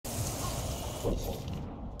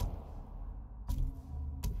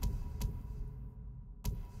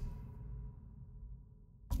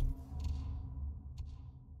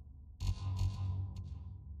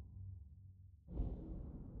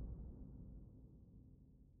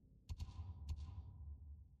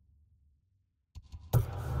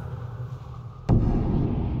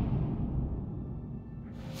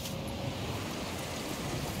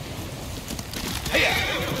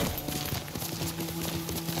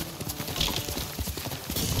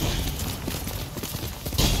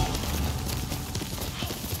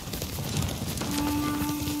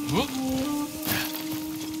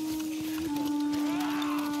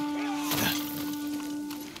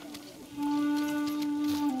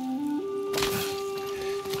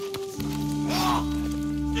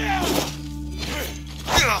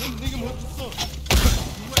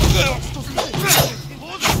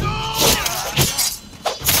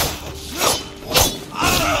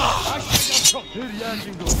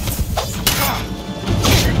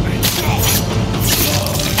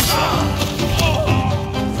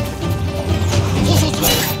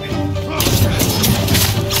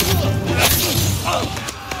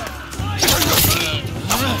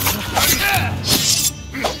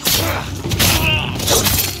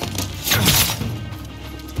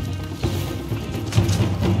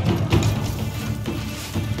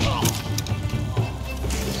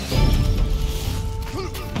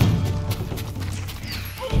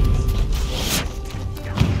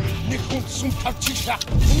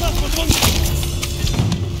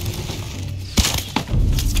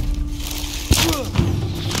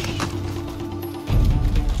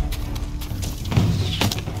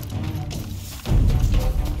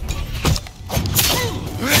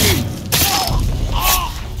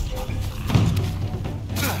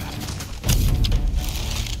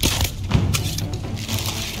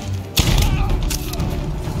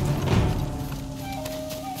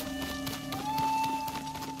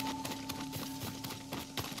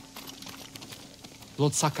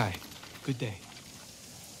Lord Sakai, good day.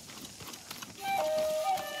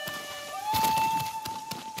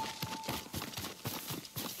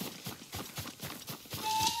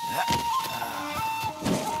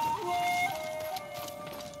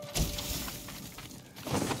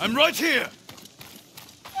 I'm right here!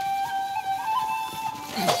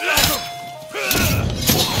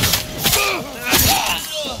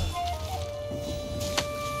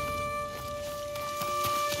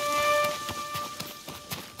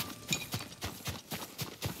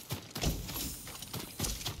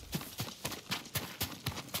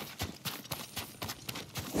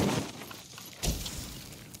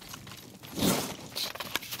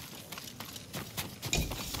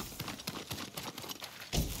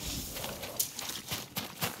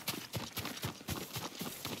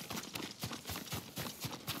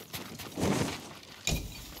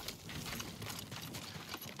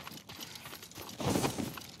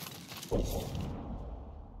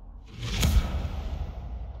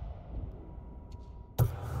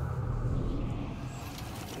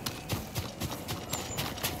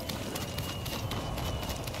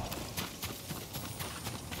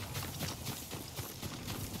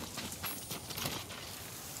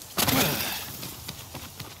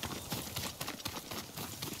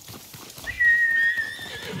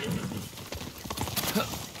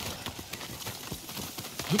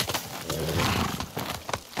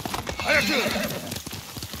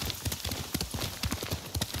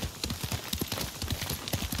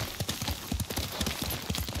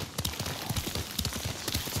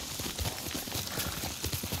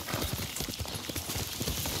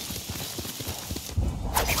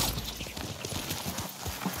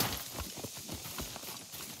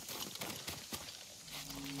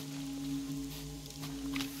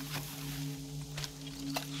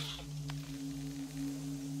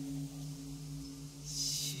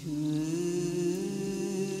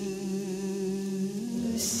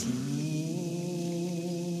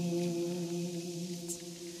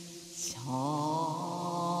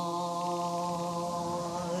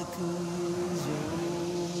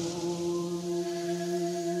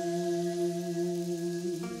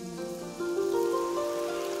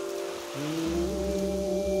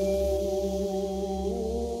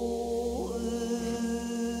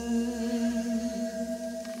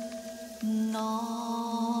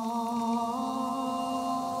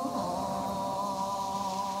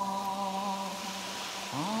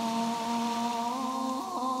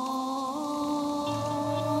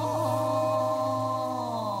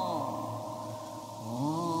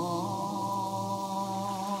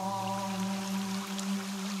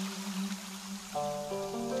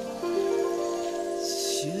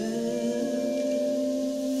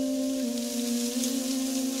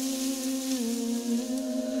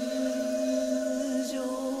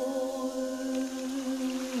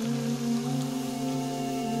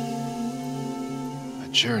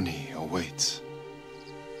 journey awaits.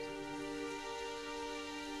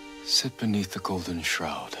 Sit beneath the golden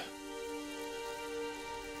shroud.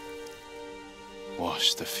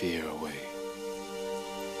 Wash the fear away.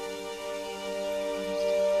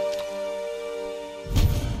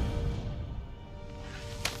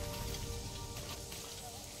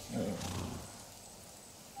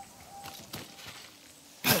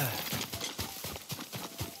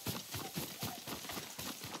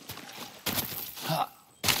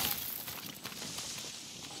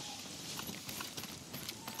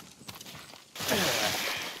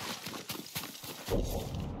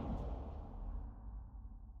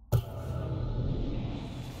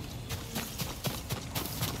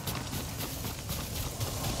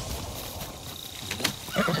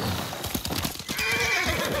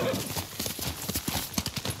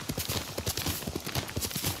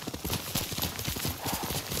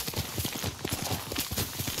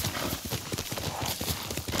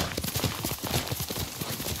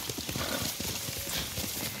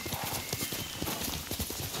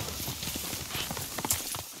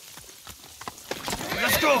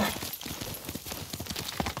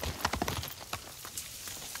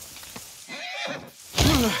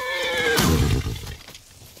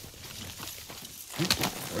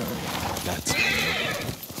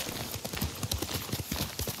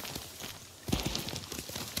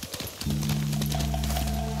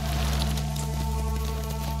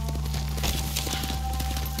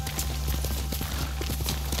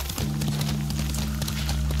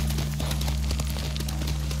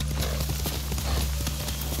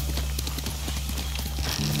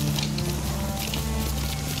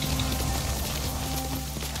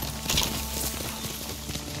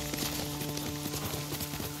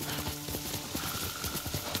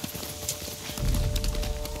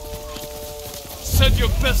 Send your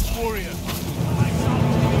best warrior.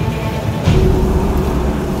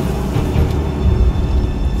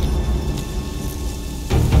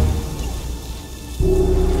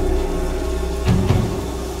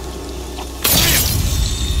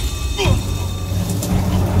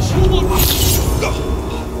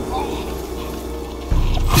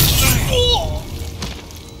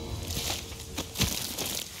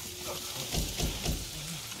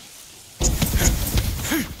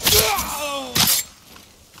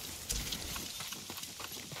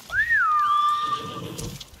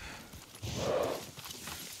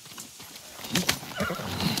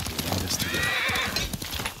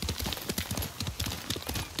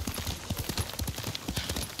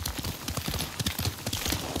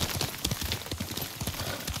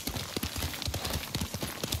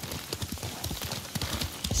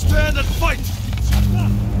 Stand and fight!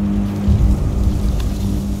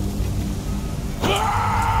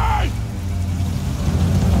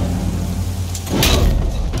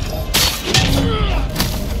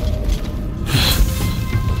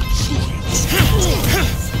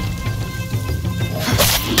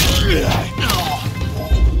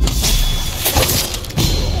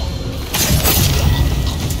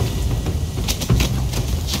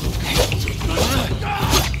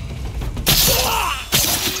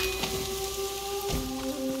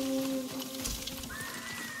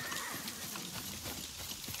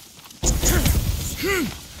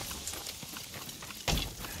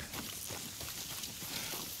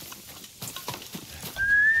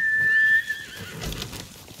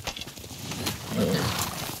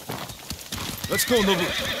 Let's go,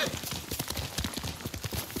 Nobu.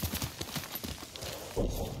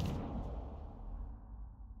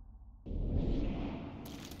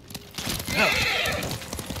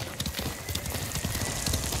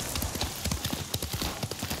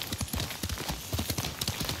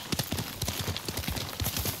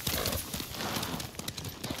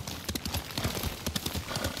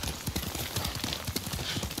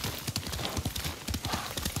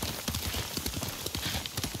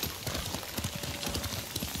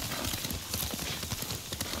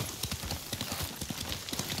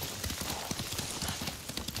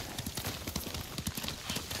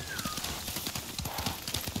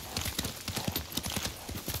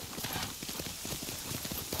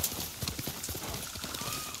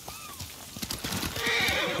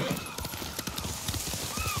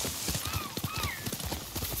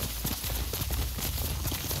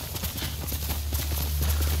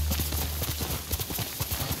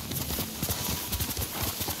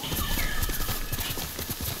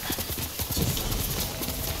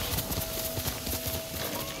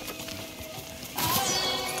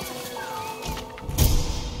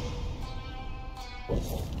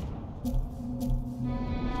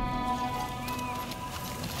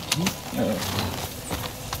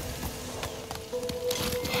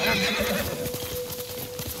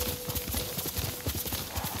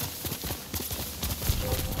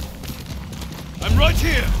 Right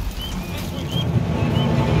here!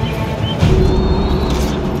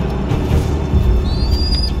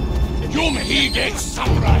 Yumhige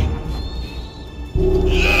samurai!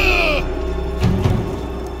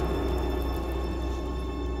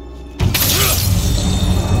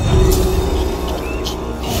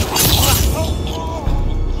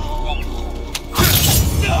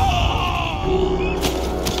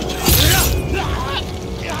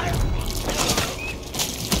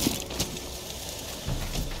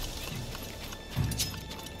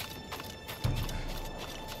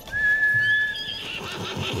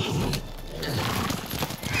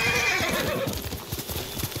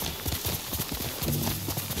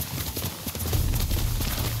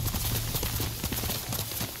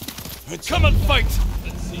 Come and fight!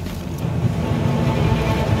 Let's see.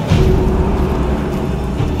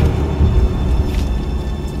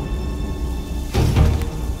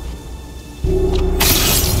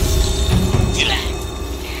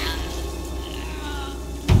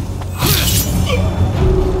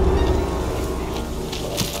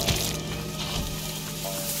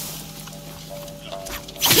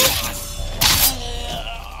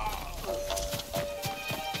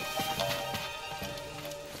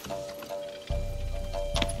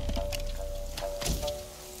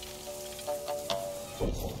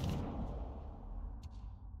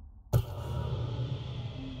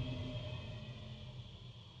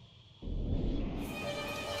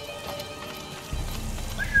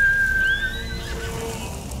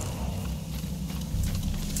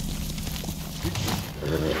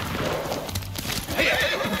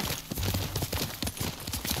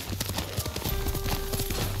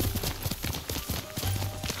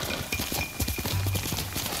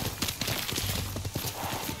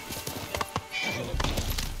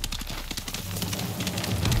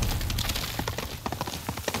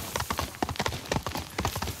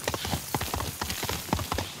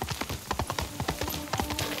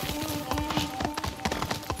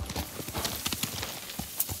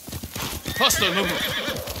 Faster, Nobu!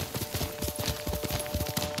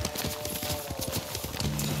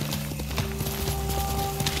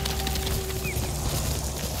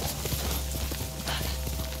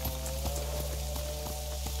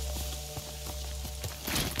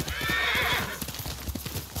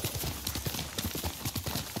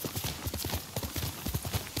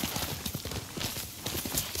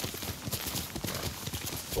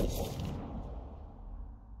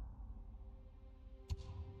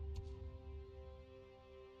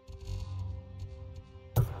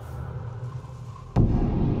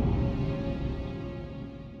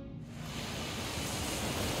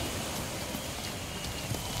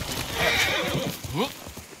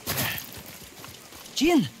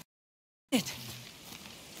 Jin! It.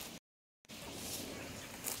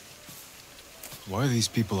 Why are these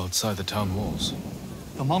people outside the town walls?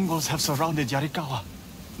 The Mongols have surrounded Yarikawa.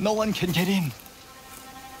 No one can get in.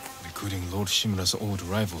 Recruiting Lord Shimura's old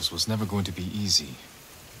rivals was never going to be easy.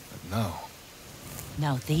 But now...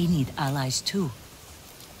 Now they need allies too.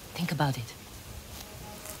 Think about it.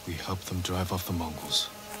 we help them drive off the Mongols,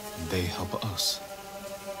 and they help us.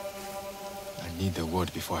 I need their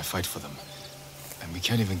word before I fight for them. And we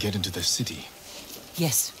can't even get into their city.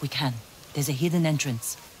 Yes, we can. There's a hidden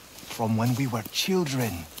entrance. From when we were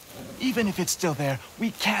children. Even if it's still there,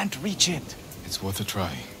 we can't reach it. It's worth a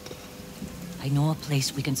try. I know a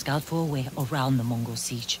place we can scout for a way around the Mongol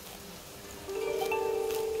siege.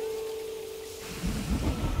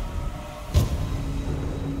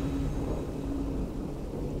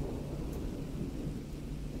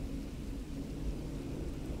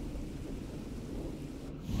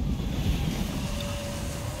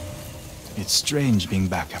 It's strange being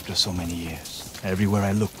back after so many years. Everywhere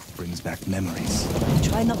I look brings back memories.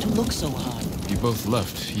 Try not to look so hard. We both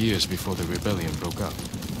left years before the rebellion broke out.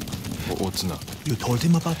 For Otsuna. You told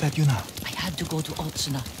him about that, Yuna? I had to go to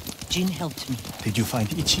Otsuna. Jin helped me. Did you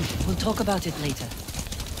find Ichi? We'll talk about it later.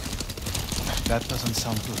 That doesn't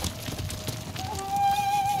sound good.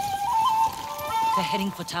 They're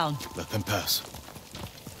heading for town. Let them pass.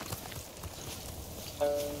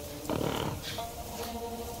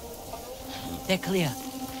 They're clear.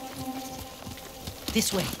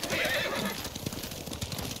 This way.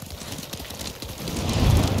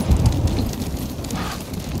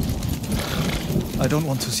 I don't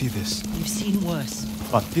want to see this. We've seen worse.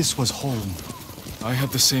 But this was home. I had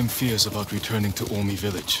the same fears about returning to Omi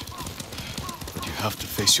village. But you have to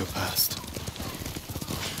face your past.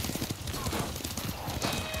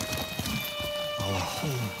 Our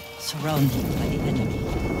home. Surrounded by the enemy.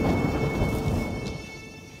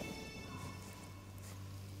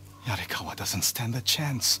 Yarikawa doesn't stand a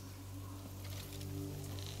chance.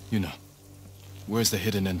 Yuna, Where's the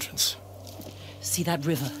hidden entrance? See that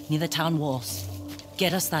river near the town walls?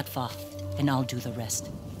 Get us that far, and I'll do the rest.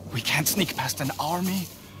 We can't sneak past an army.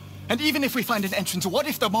 And even if we find an entrance, what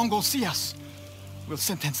if the Mongols see us? We'll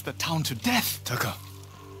sentence the town to death. Taka,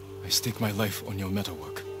 I stake my life on your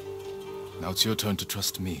metalwork. Now it's your turn to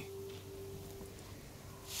trust me.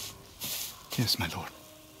 Yes, my lord.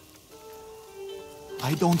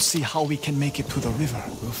 I don't see how we can make it to the river.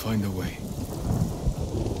 We'll find a way.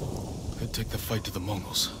 Could take the fight to the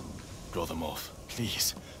Mongols. Draw them off.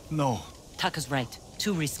 Please, no. Taka's right.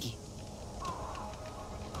 Too risky.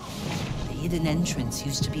 The hidden entrance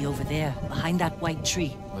used to be over there, behind that white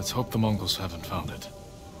tree. Let's hope the Mongols haven't found it.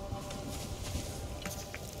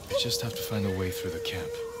 We just have to find a way through the camp.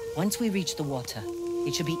 Once we reach the water,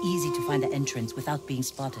 it should be easy to find the entrance without being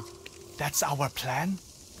spotted. That's our plan?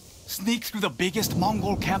 Sneak through the biggest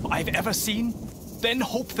Mongol camp I've ever seen? Then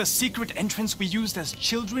hope the secret entrance we used as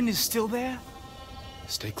children is still there?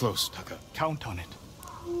 Stay close, Taka. Count on it.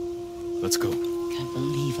 Let's go. Can't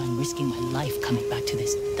believe I'm risking my life coming back to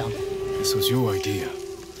this dump. This was your idea.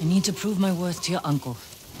 I need to prove my worth to your uncle.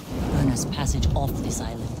 Earn us passage off this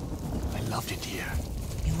island. I loved it here.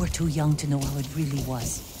 You were too young to know how it really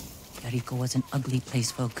was. Yariko was an ugly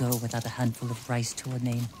place for a girl without a handful of rice to her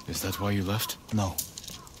name. Is that why you left? No.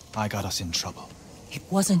 I got us in trouble. It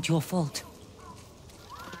wasn't your fault.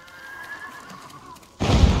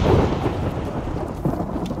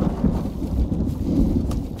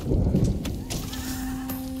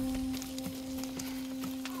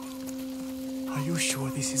 Are you sure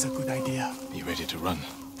this is a good idea? Be ready to run.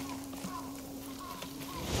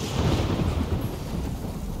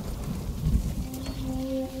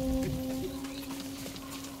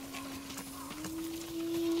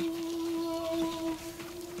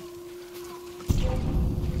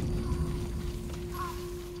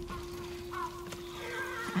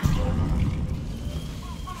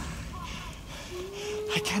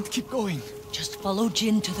 I can't keep going. Just follow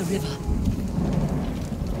Jin to the river.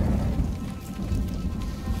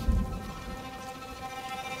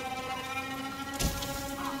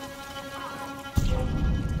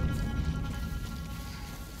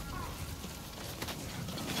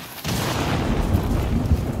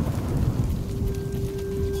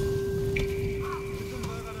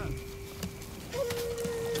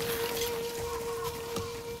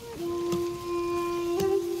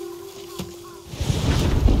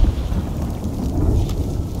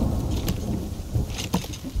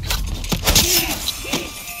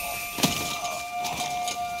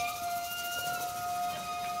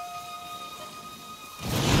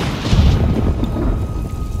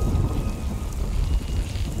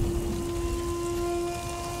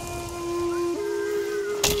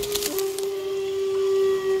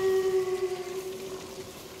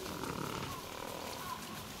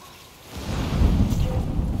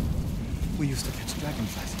 We used to catch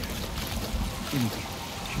dragonflies here. Didn't we?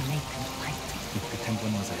 And make them fight. We pretend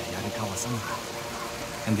one was a Yarikawa samurai.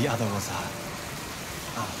 And the other was a...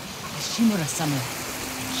 The Shimura samurai.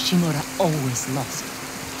 Shimura always lost.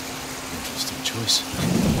 Interesting choice.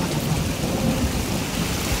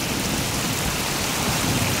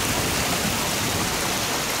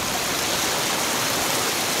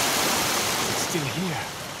 It's still here.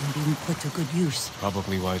 And being put to good use.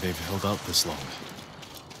 Probably why they've held out this long.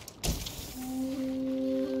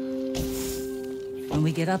 When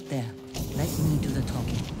we get up there, let me do the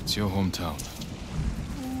talking. It's your hometown.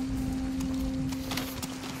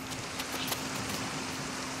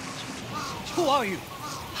 Who are you?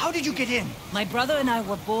 How did you get in? My brother and I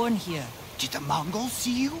were born here. Did the Mongols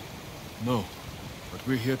see you? No, but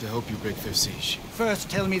we're here to help you break their siege. First,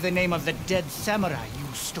 tell me the name of the dead samurai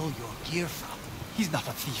you stole your gear from. He's not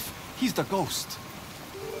a thief. He's the ghost.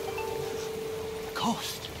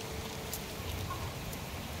 Ghost.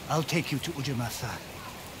 I'll take you to Ujima-san.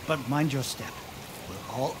 But mind your step.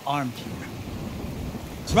 We're all armed here.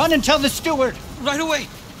 Run and tell the steward! Right away!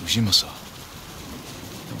 Ujima-sa.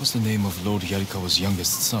 That was the name of Lord Yarikawa's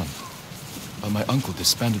youngest son. But my uncle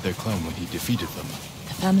disbanded their clan when he defeated them.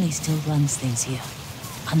 The family still runs things here.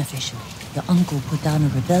 Unofficially, your uncle put down a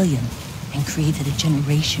rebellion and created a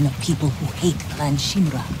generation of people who hate Clan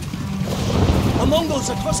Shimura. The Mongols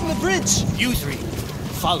are crossing the bridge! You three,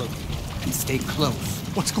 follow me and stay close.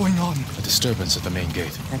 What's going on? A disturbance at the main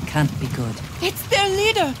gate. That can't be good. It's their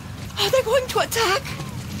leader! Are they going to attack?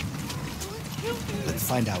 Let's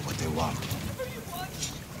find out what they want.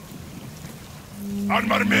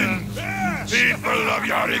 Armarmin, people of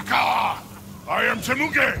Yarikawa, I am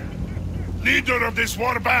Temuge, leader of this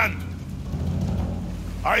war band.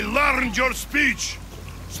 I learned your speech,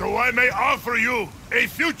 so I may offer you a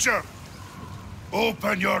future.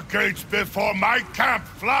 Open your gates before my camp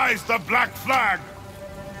flies the black flag,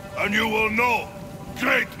 and you will know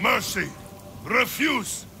great mercy.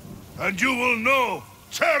 Refuse, and you will know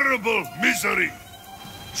terrible misery.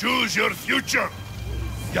 Choose your future,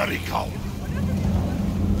 Yarikawa.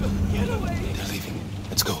 They're leaving.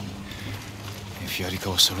 Let's go. If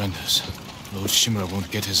Yarikawa surrenders, Lord Shimura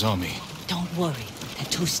won't get his army. Don't worry. They're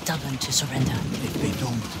too stubborn to surrender. If they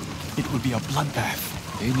don't, it will be a bloodbath.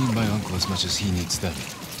 They need my uncle as much as he needs them.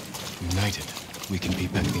 United, we can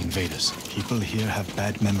beat back the invaders. People here have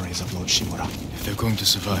bad memories of Lord Shimura. If they're going to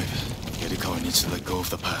survive, Yarikawa needs to let go of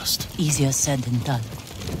the past. Easier said than done.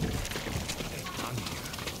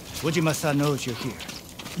 Ujima-san knows you're here.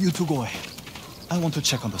 You two go ahead. I want to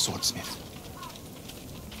check on the swordsmith.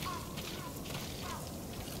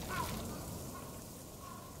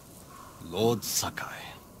 Lord Sakai.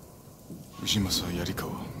 Ujima-san,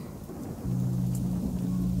 Yarikawa.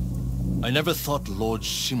 I never thought Lord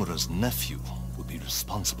Shimura's nephew would be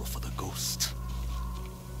responsible for the ghost.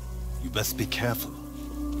 You best be careful,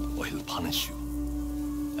 or he'll punish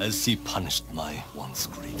you, as he punished my once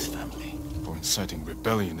great family. For inciting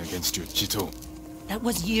rebellion against your Jito. That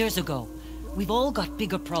was years ago. We've all got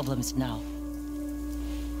bigger problems now.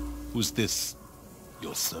 Who's this?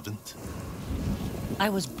 Your servant? I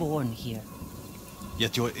was born here.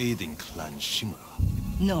 Yet you're aiding Clan Shimura.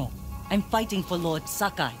 No, I'm fighting for Lord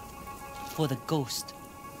Sakai. For the ghost.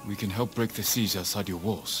 We can help break the siege outside your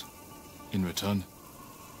walls. In return,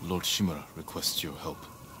 Lord Shimura requests your help.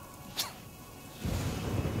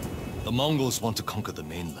 The Mongols want to conquer the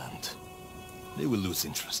mainland. They will lose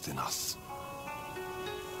interest in us.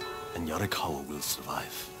 And Yarikawa will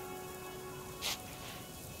survive.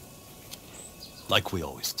 Like we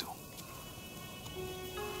always do.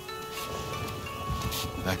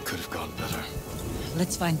 That could have gone better.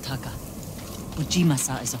 Let's find Taka.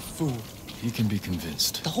 Ujima-sa is a fool. He can be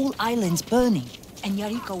convinced. The whole island's burning, and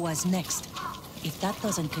Yarikawa's next. If that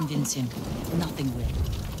doesn't convince him, nothing will.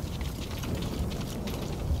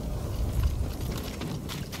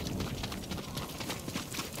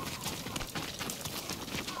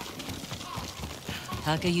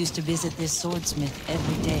 Taka used to visit this swordsmith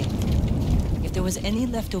every day. If there was any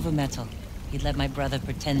leftover metal, he'd let my brother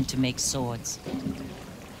pretend to make swords.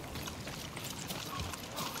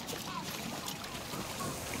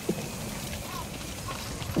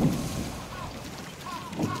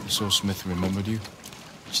 Swordsmith remembered you?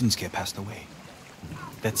 Shinsuke passed away.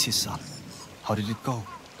 That's his son. How did it go?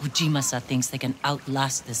 Ujima-sa thinks they can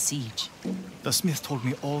outlast the siege. The smith told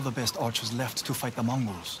me all the best archers left to fight the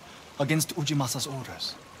Mongols, against Ujima-sa's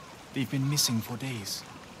orders. They've been missing for days.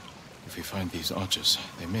 If we find these archers,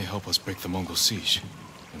 they may help us break the Mongol siege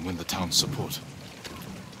and win the town's support.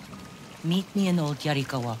 Meet me in old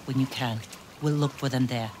Yarikawa when you can. We'll look for them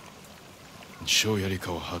there. And show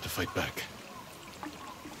Yarikawa how to fight back.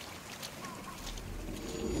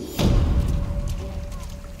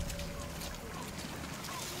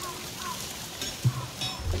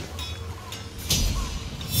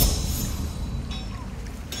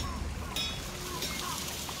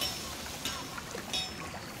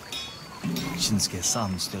 Shinsuke's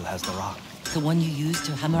son still has the rock. The one you used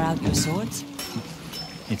to hammer out your swords?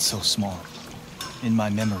 It's so small. In my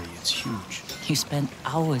memory, it's huge. You spent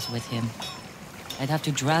hours with him. I'd have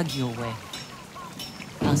to drag you away.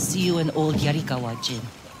 I'll see you in old Yarikawa, Jin.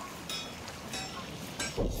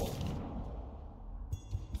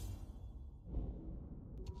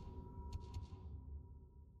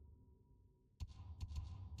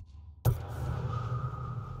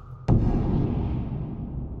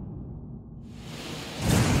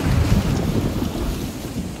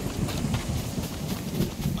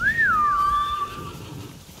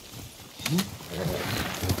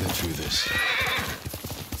 We'll get through this.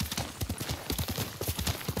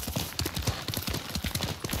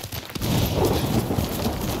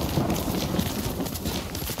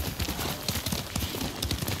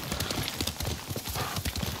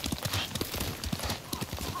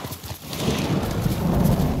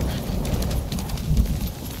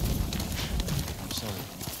 I'm sorry.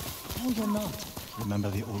 No, you're not. Remember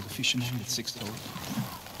the old fisherman with 6 toes?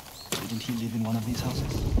 Didn't he live in one of these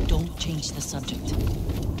houses? Don't change the subject.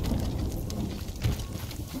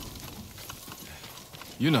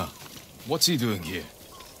 Yuna, what's he doing here?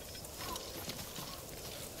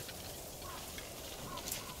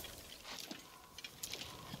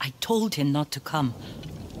 I told him not to come.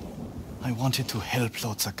 I wanted to help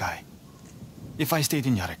Lord Sakai. If I stayed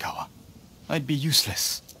in Yarikawa, I'd be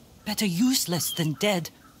useless. Better useless than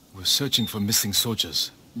dead. We're searching for missing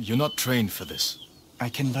soldiers. You're not trained for this. I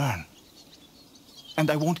can learn.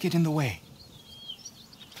 And I won't get in the way.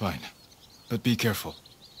 Fine. But be careful.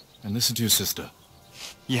 And listen to your sister.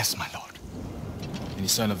 Yes, my lord. Any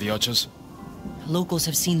sign of the archers? Locals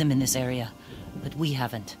have seen them in this area, but we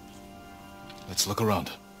haven't. Let's look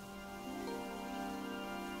around.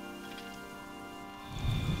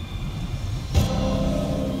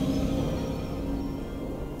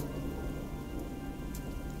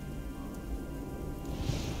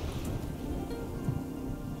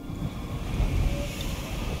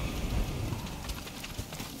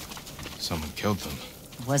 Someone killed them.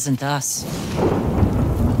 It wasn't us.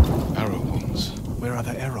 Arrow wounds. Where are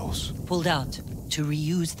the arrows? Pulled out to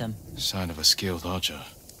reuse them. Sign of a skilled archer.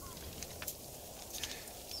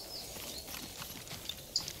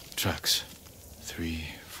 Tracks. 3,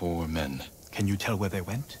 4 men. Can you tell where they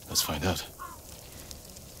went? Let's find out.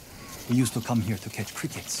 We used to come here to catch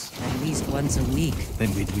crickets. At least once a week.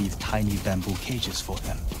 Then we'd weave tiny bamboo cages for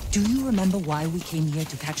them. Do you remember why we came here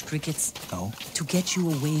to catch crickets? No? To get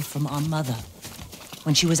you away from our mother.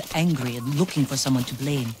 When she was angry and looking for someone to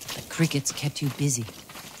blame, the crickets kept you busy.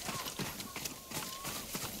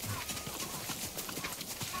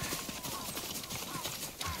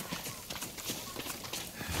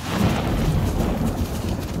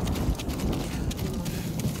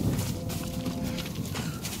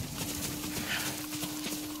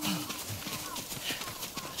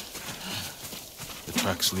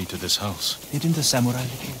 Tracks lead to this house. Didn't the samurai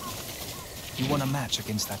live here? You won a match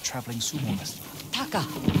against that traveling sumo wrestler. Taka!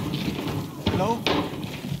 Hello?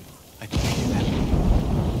 I can hear them.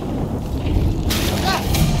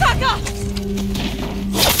 Taka!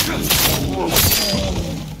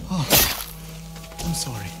 Oh, I'm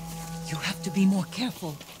sorry. You have to be more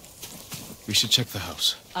careful. We should check the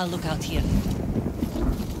house. I'll look out here.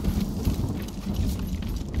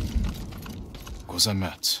 Gozan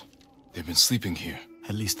mats. They've been sleeping here.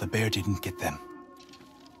 At least the bear didn't get them.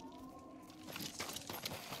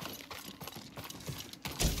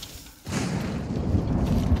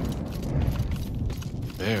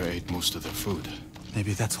 The bear ate most of their food.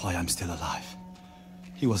 Maybe that's why I'm still alive.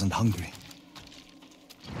 He wasn't hungry.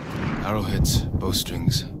 Arrowheads,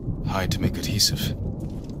 bowstrings, hide to make adhesive.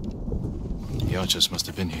 The archers must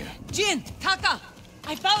have been here. Jin! Taka!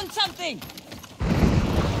 I found something!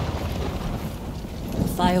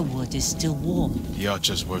 Firewood is still warm. The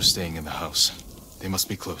archers were staying in the house. They must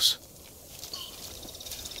be close.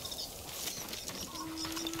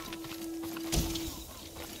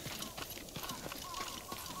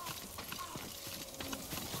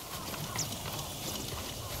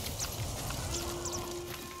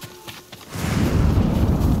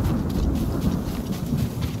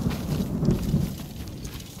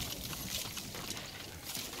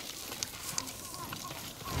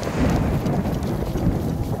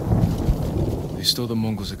 They stole the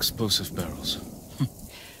Mongols' explosive barrels.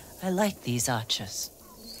 I like these archers.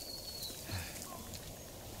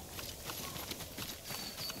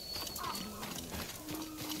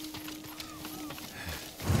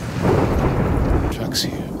 Tracks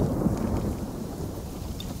here.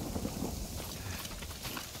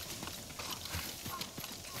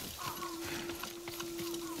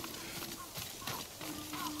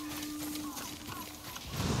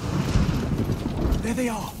 There they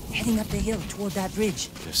are. Heading up the hill toward that ridge.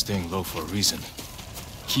 They're staying low for a reason.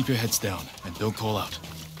 Keep your heads down and don't call out.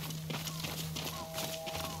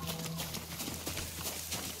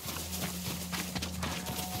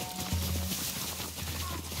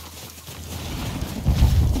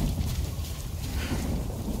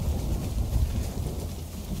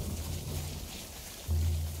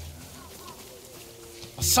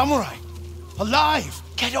 A samurai! Alive!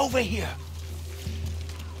 Get over here!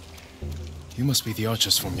 You must be the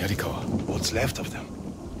archers from Yarikawa. What's left of them?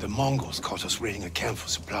 The Mongols caught us raiding a camp for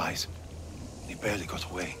supplies. They barely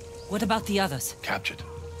got away. What about the others? Captured.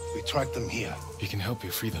 We tracked them here. We can help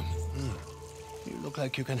you free them. You look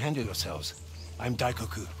like you can handle yourselves. I'm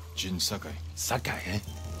Daikoku. Jin Sakai. Sakai, eh?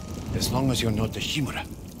 As long as you're not the Shimura.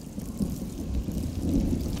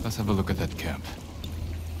 Let's have a look at that camp.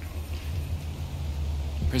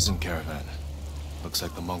 Prison caravan. Looks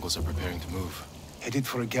like the Mongols are preparing to move. Headed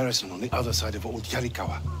for a garrison on the other side of Old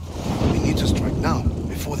Yarikawa. We need to strike now,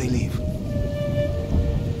 before they leave.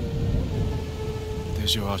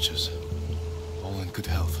 There's your archers. All in good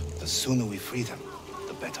health. The sooner we free them,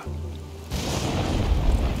 the better.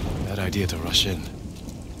 Bad idea to rush in.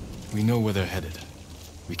 We know where they're headed.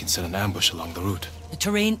 We can set an ambush along the route. The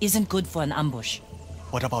terrain isn't good for an ambush.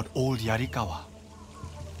 What about Old Yarikawa?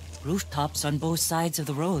 Rooftops on both sides of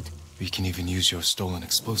the road. We can even use your stolen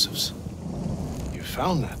explosives. You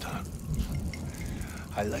found that, huh?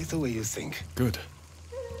 I like the way you think. Good.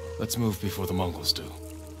 Let's move before the Mongols do.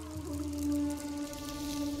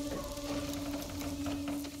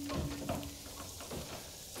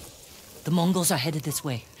 The Mongols are headed this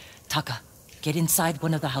way. Taka, get inside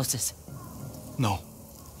one of the houses. No.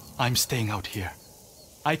 I'm staying out here.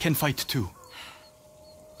 I can fight too.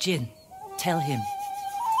 Jin, tell him.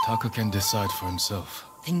 Taka can decide for himself.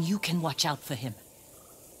 Then you can watch out for him.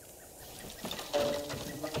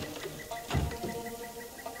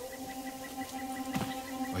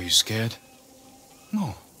 Are you scared?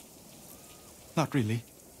 No. Not really.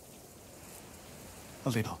 A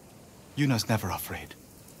little. Yuna's never afraid.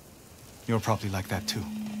 You're probably like that too.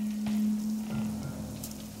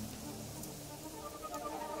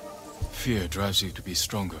 Fear drives you to be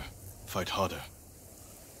stronger, fight harder.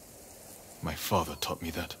 My father taught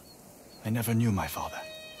me that. I never knew my father.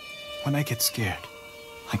 When I get scared,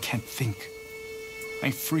 I can't think.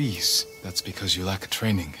 I freeze. That's because you lack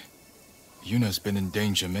training. Yuna's been in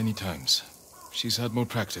danger many times. She's had more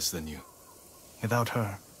practice than you. Without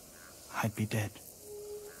her, I'd be dead.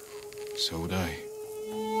 So would I.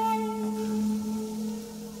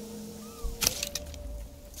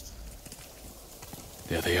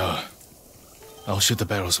 There they are. I'll shoot the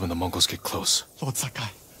barrels when the Mongols get close. Lord Sakai,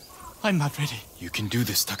 I'm not ready. You can do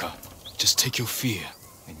this, Taka. Just take your fear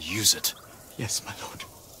and use it. Yes, my lord.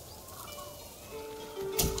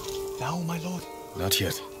 Now, my lord? Not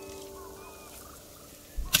yet.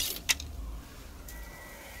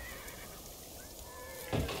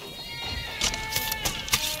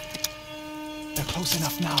 They're close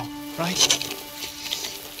enough now, right?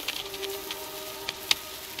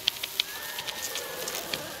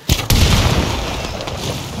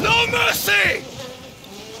 No mercy!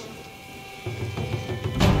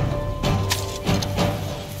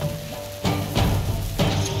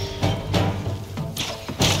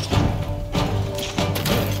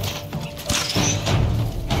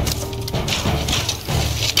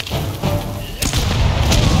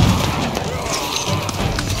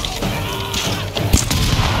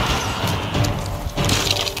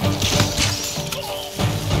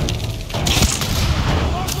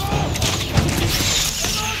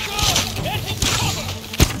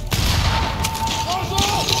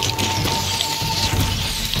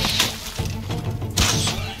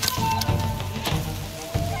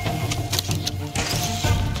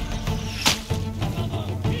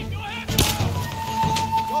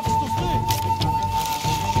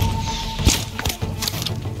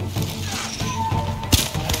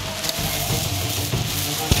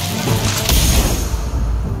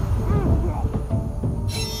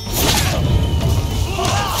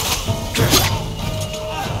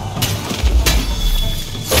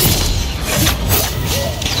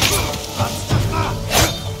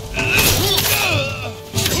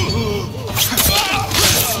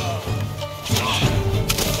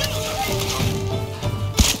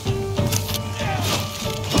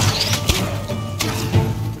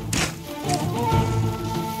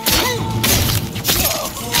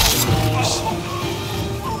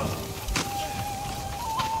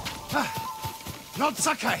 Lord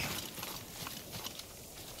Sakai!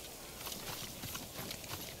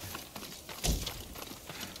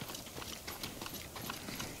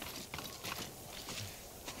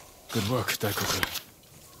 Good work, Daikoku.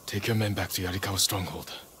 Take your men back to Yarikawa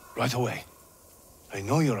stronghold. Right away. I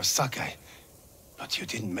know you're a Sakai, but you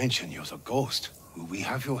didn't mention you're the ghost. Will we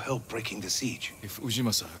have your help breaking the siege? If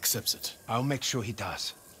Ujimasa accepts it. I'll make sure he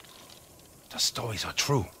does. The stories are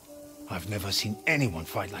true. I've never seen anyone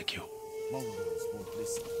fight like you. Mongols won't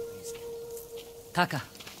listen easy. Taka,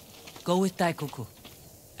 go with Daikoku.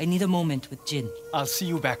 I need a moment with Jin. I'll see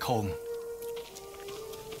you back home.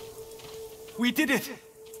 We did it!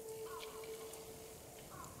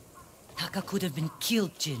 Taka could have been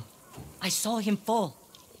killed, Jin. I saw him fall.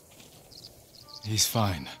 He's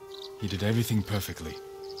fine. He did everything perfectly.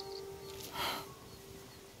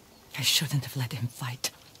 I shouldn't have let him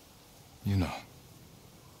fight. You know.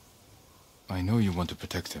 I know you want to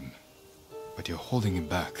protect him, but you're holding him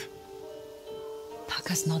back.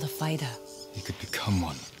 Taka's not a fighter. He could become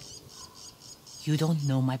one. You don't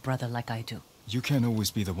know my brother like I do. You can't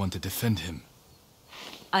always be the one to defend him.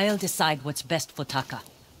 I'll decide what's best for Taka.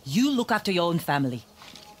 You look after your own family.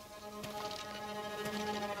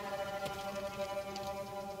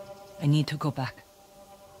 I need to go back.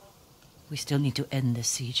 We still need to end this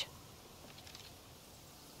siege.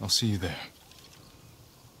 I'll see you there.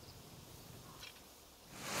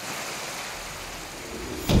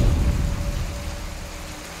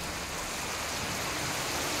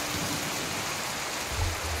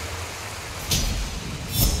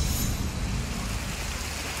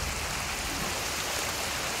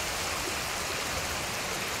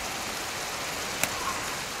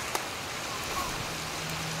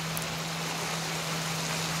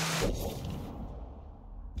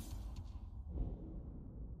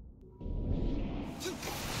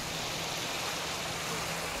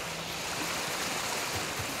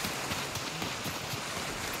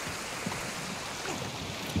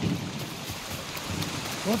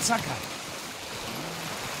 Lord Sakai.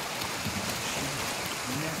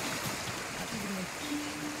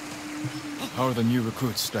 How are the new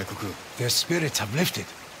recruits, Daikoku? Their spirits have lifted.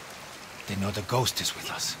 They know the ghost is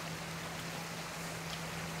with us.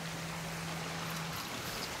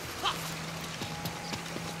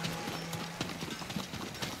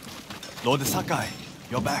 Lord Sakai,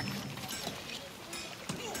 you're back.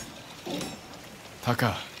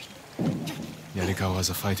 Taka. Yarikawa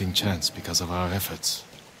has a fighting chance because of our efforts.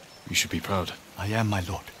 You should be proud. I am, my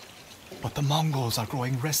lord. But the Mongols are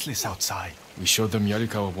growing restless outside. We showed them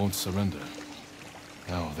Yarikawa won't surrender.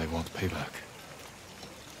 Now they want payback.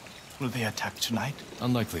 Will they attack tonight?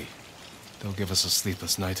 Unlikely. They'll give us a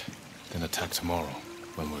sleepless night, then attack tomorrow,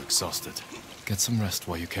 when we're exhausted. Get some rest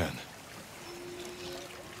while you can.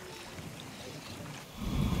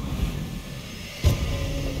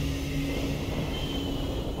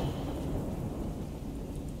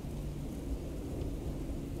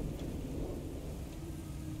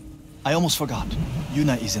 I almost forgot.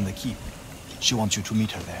 Yuna is in the keep. She wants you to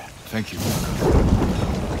meet her there. Thank you, Taka.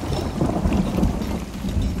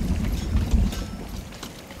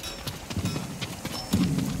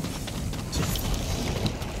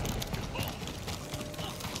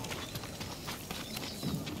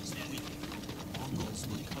 Mongols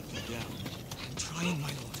will cut you down. I'm trying,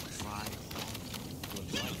 my lord. Try.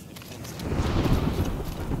 Your life depends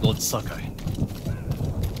on Lord Sakai.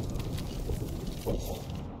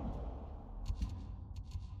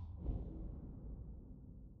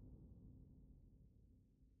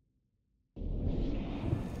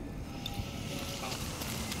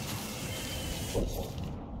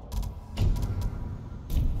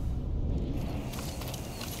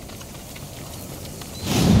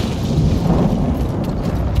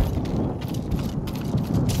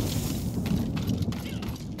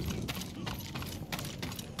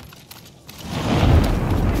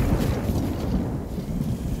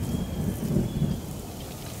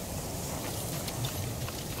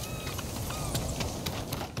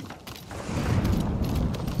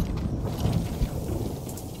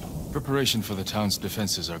 Preparation for the town's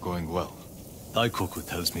defenses are going well. Daikoku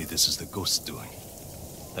tells me this is the ghost's doing.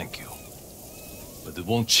 Thank you. But it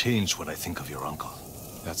won't change what I think of your uncle.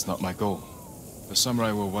 That's not my goal. The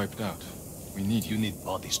samurai were wiped out. We need You need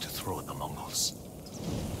bodies to throw at the Mongols.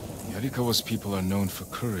 Yarikawa's people are known for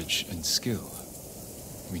courage and skill.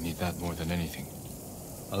 We need that more than anything.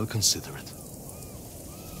 I'll consider it.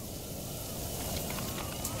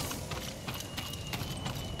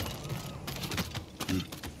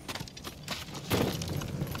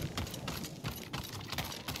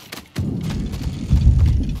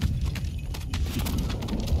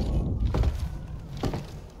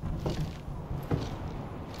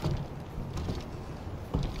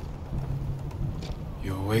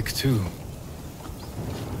 You're awake too.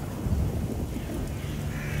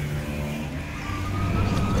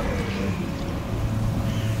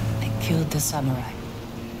 I killed the samurai.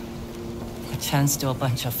 A chance to a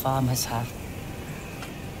bunch of farmers have.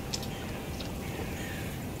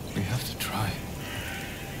 We have to try.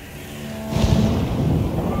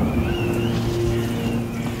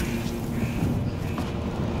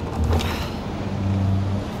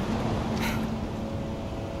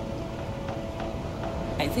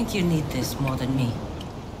 I think you need this more than me.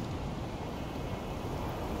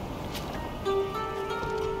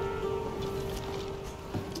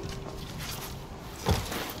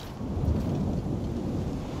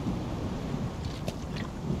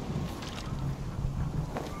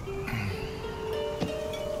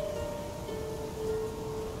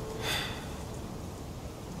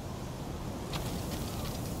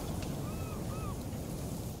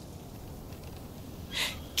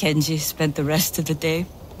 Kenji spent the rest of the day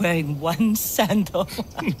wearing one sandal.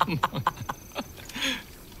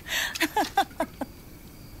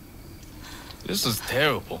 This is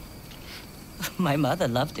terrible. My mother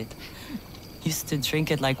loved it. Used to drink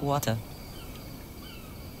it like water.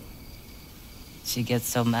 She gets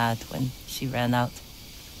so mad when she ran out.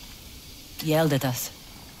 Yelled at us.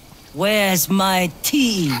 Where's my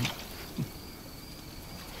tea?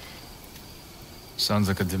 Sounds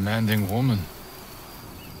like a demanding woman.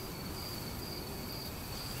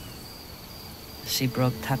 She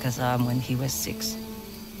broke Taka's arm when he was 6.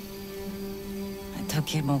 I took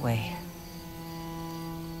him away.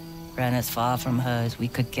 Ran as far from her as we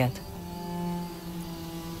could get.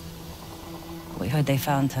 We heard they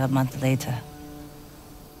found her a month later.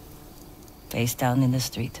 Face down in the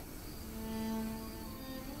street.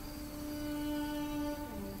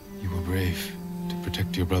 You were brave to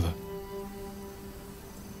protect your brother.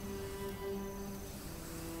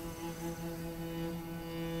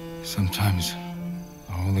 Sometimes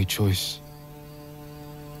Our only choice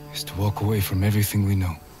is to walk away from everything we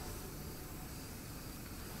know.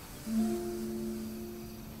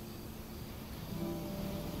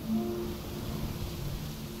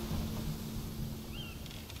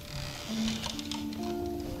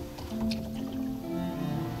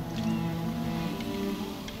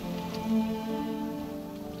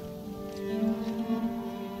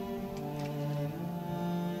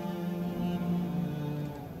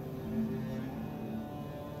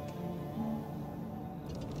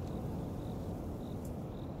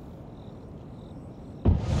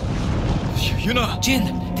 Yuna!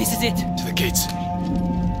 Jin, this is it. To the gates.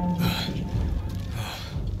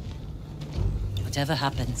 Whatever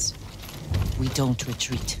happens, we don't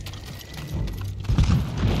retreat.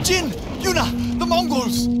 Jin! Yuna! The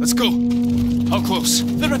Mongols! Let's go. How close?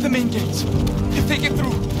 They're at the main gates. If they get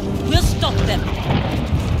through... We'll stop them.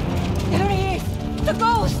 There he is! The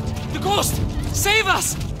ghost! The ghost! Save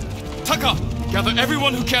us! Taka! Gather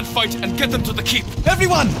everyone who can't fight and get them to the keep.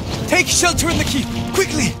 Everyone! Take shelter in the keep!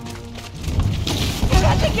 Quickly! They're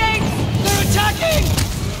at the gates! They're attacking!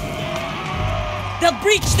 They'll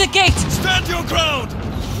breach the gate! Stand your ground!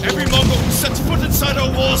 Every Mongol who sets foot inside our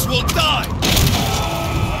walls will die!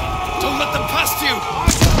 Don't let them past you!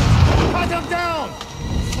 Cut them down!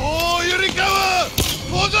 Oh, Yurikawa!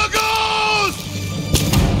 For the ghost!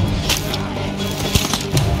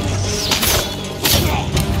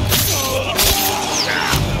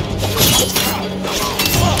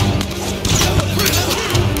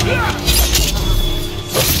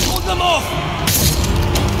 Hold them off!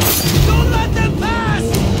 Don't let them pass!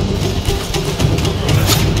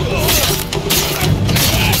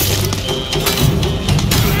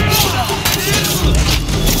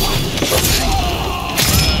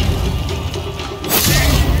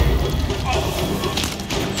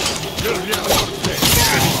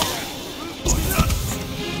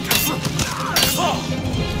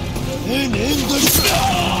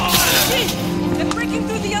 They're breaking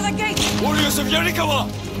through the other gate! Warriors of Yarikawa!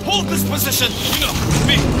 Hold this position! Yuna,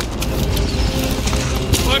 me!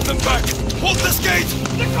 Drive them back! Hold this gate!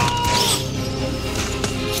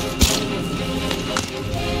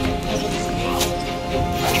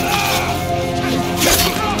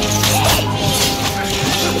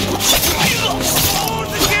 Hold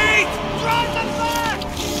the gate! Drive them back!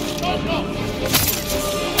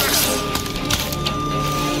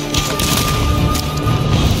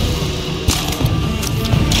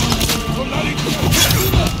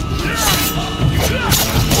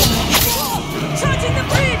 Charging the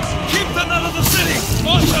bridge! Keep them out of the city!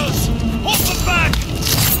 Marshals! Hold them back!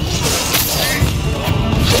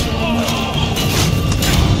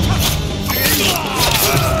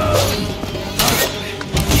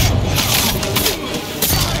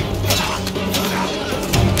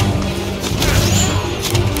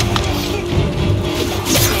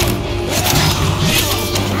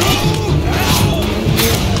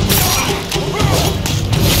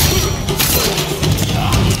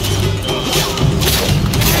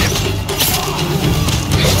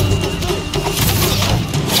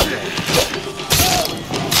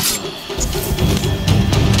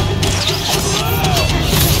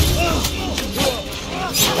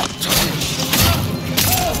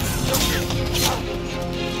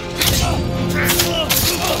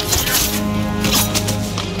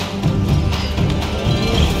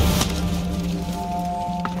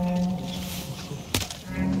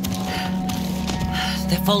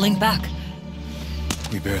 They're falling back,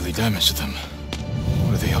 We barely damaged them.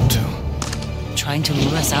 What are they up to? trying to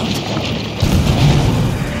lure us out.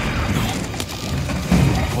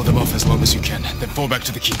 Hold them off as long as you can, then fall back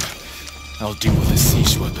to the keep. I'll deal with the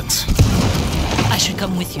siege weapons. I should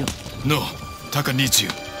come with you. No, Taka needs you.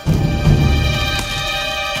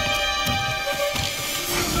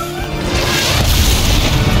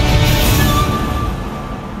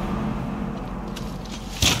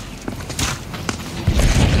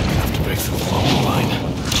 Have to break through the Mongol line.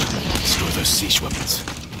 Destroy those siege weapons.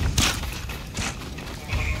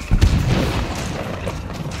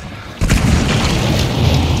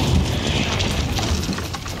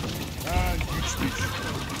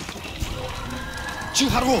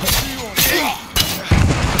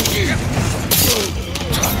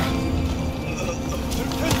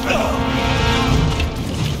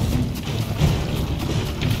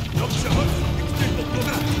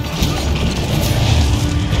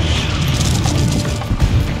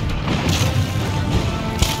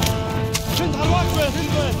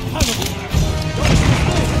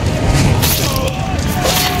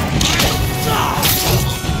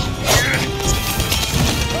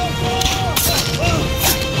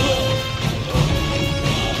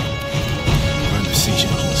 Burn the siege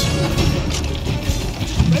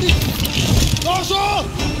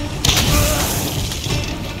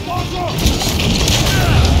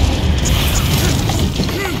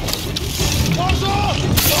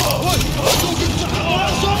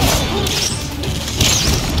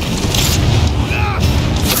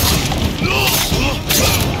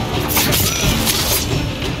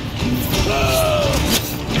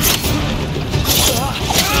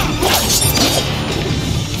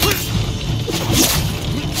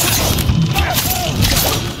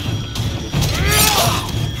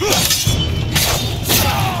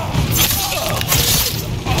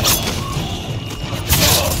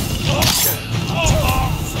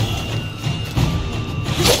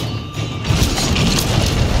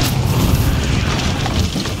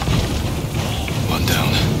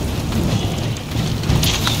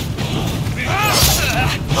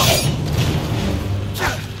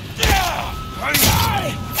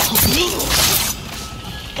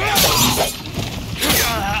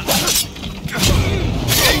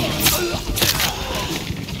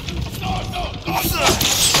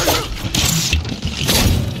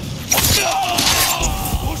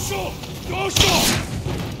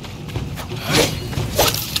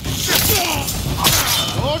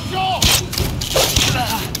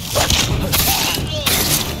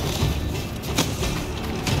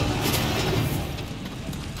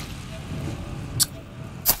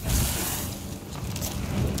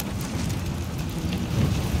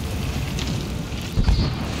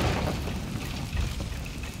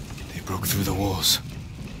Broke through the walls.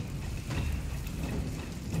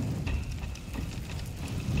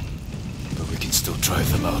 But we can still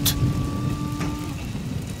drive them out.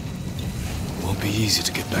 It won't be easy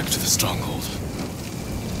to get back to the stronghold.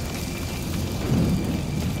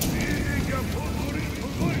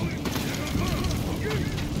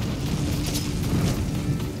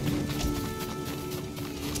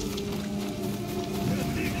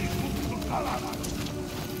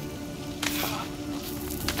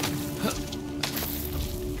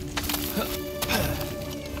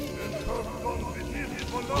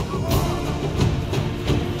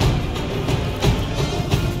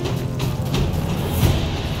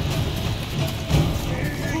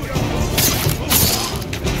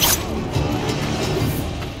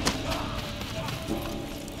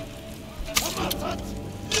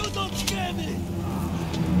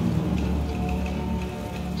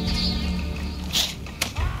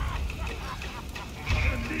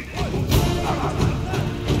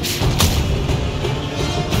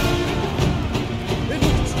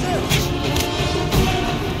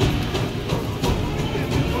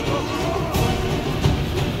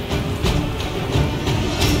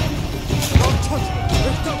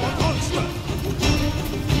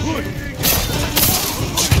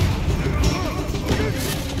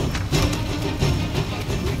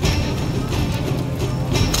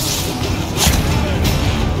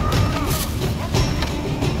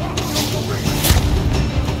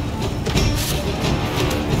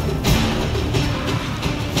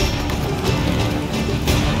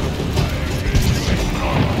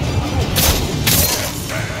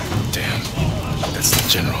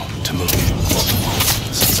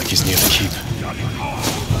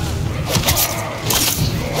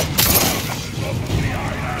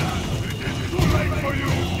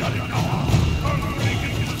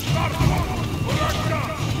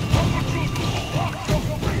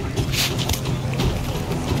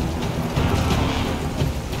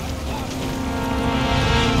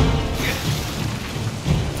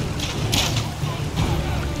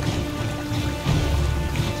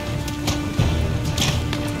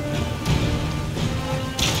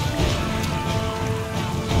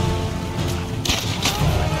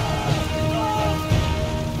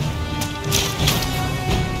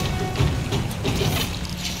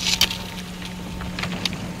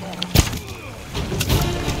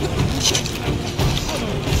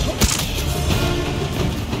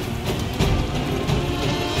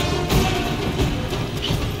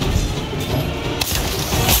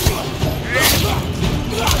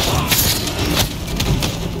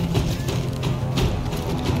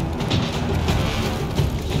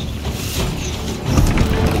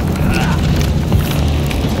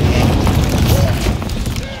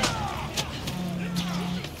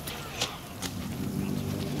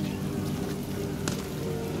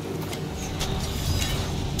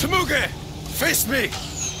 Face me!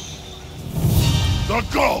 The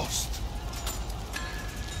ghost!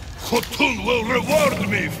 Khotun will reward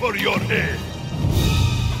me for your head!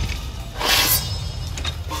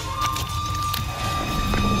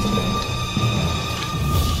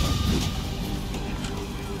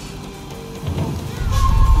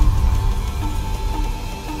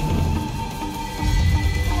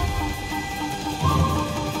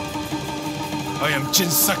 I am Jin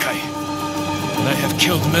Sakai, and I have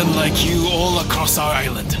killed men like you all across our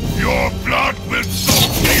island. Your blood will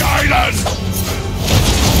soak the island!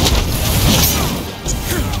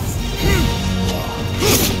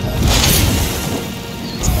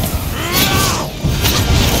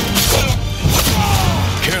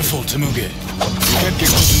 Careful, Temuge. You can't get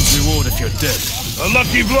Khotun's reward if you're dead. A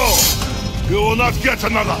lucky blow! You will not get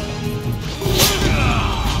another!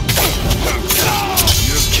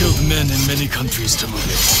 You've killed men in many countries,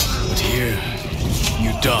 Temuge. But here,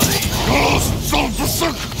 you die. Ghosts of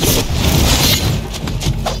Tsushima!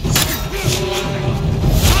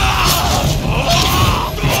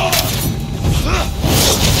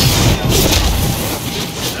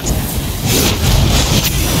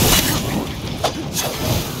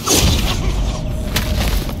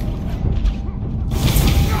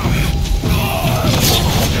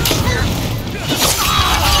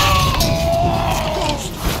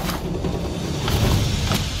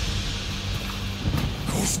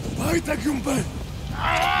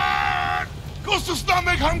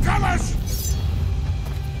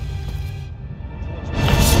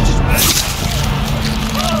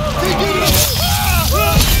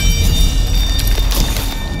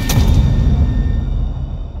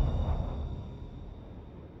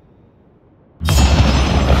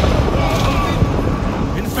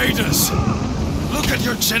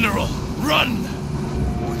 General, run!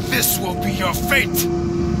 Or this will be your fate!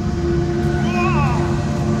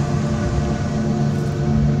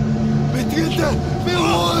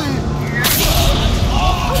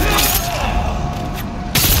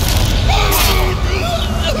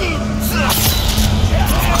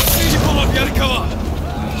 People of Yarikawa,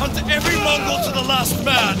 hunt every Mongol to the last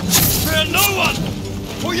man! Spare no one!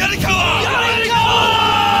 For Yarikawa!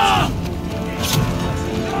 Yarikawa!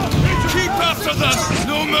 Keep after them!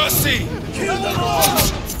 No mercy! Kill them all!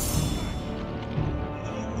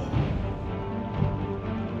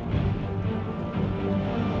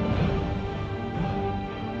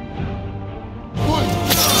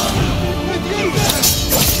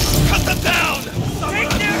 Cut them down! Take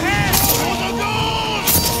their heads!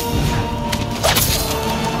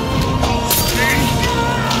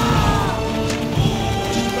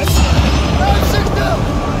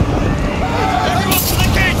 Everyone to the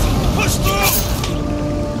gate! Push through!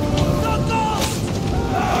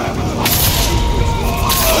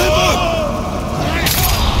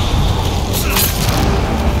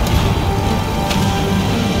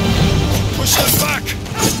 Push them back!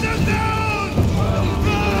 Cut them down!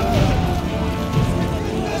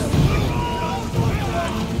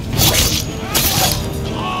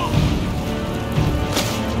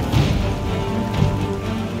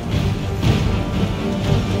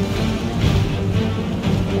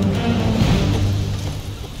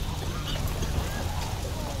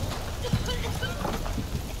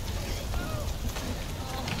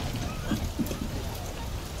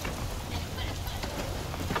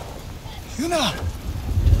 Yuna!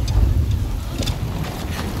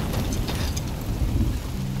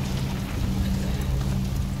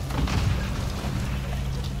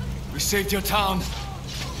 We saved your town.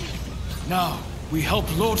 Now, we help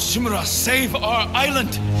Lord Shimura save our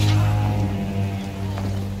island!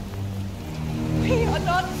 We are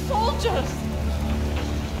not soldiers!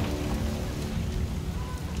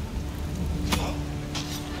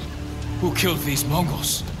 Who killed these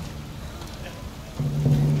Mongols?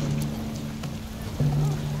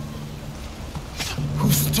 Who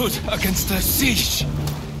stood against the siege?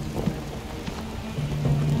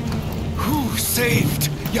 Who saved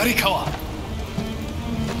Yarikawa?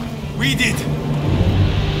 We did!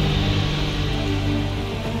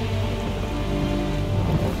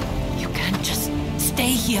 You can't just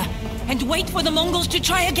stay here and wait for the Mongols to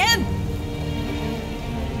try again!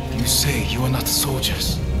 You say you are not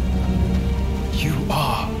soldiers. You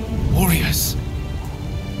are warriors.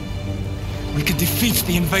 We can defeat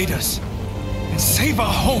the invaders and save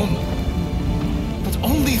our home. But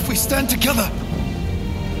only if we stand together.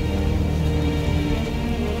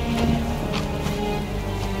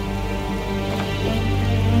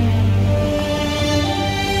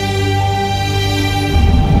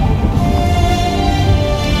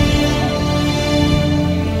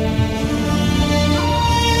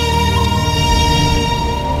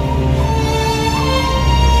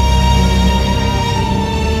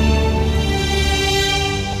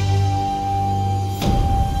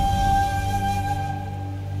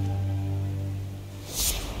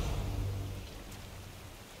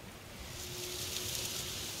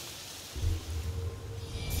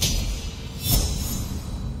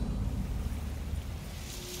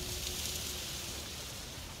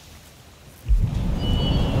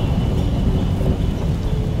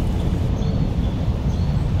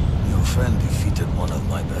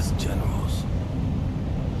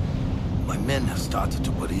 Started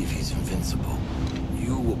to believe he's invincible.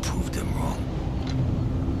 You will prove them wrong.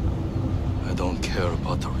 I don't care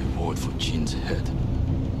about the reward for Jin's head.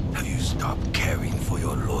 Have you stopped caring for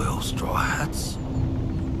your loyal Straw Hats?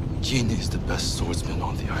 Jin is the best swordsman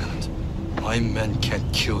on the island. My men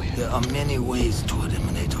can't kill him. There are many ways to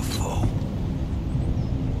eliminate a foe.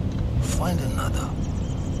 Find another.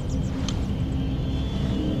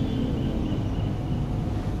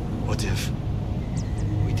 What if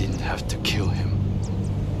we didn't have to kill him?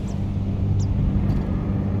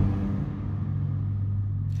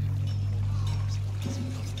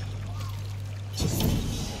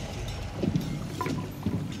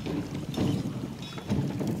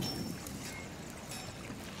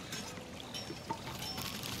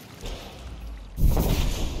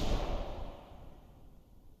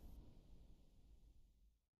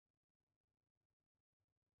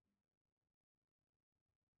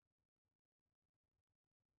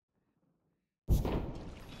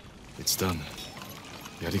 It's done.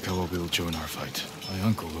 Yarikawa will join our fight. My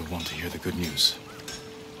uncle will want to hear the good news.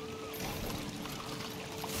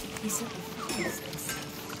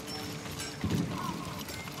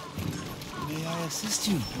 May I assist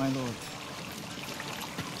you, my lord?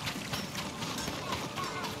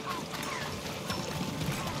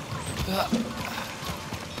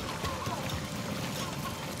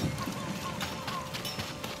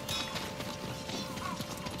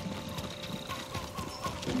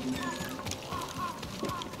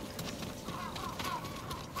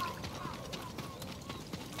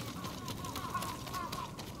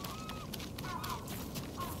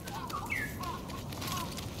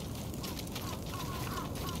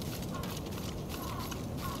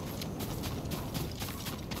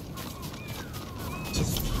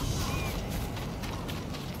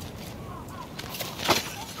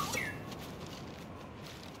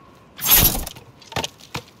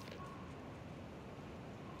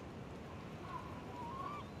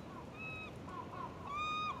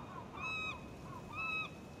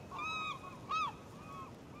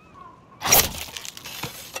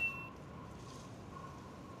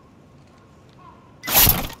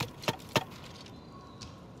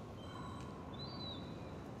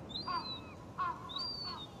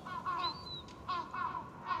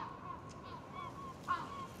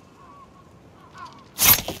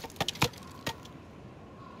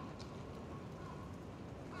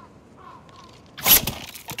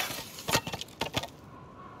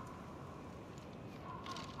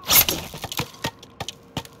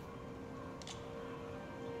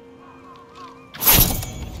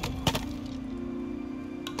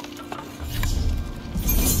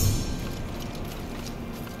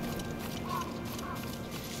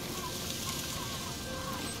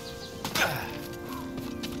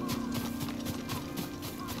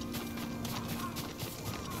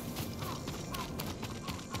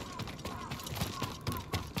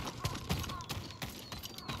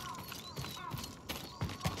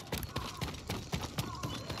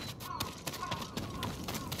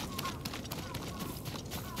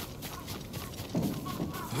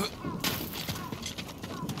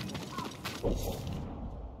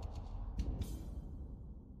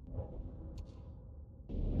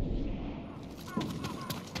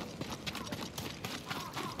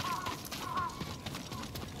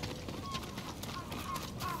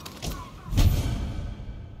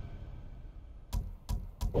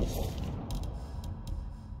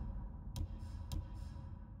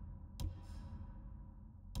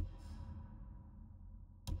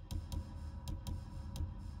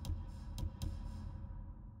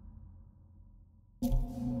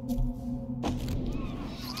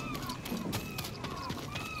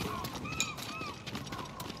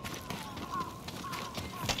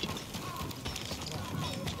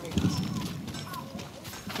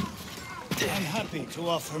 I'm happy to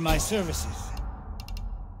offer my services.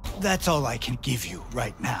 That's all I can give you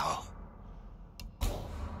right now.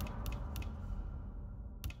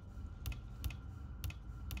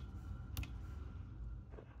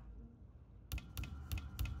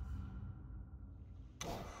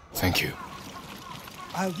 Thank you.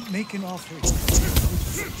 I'll make an offer.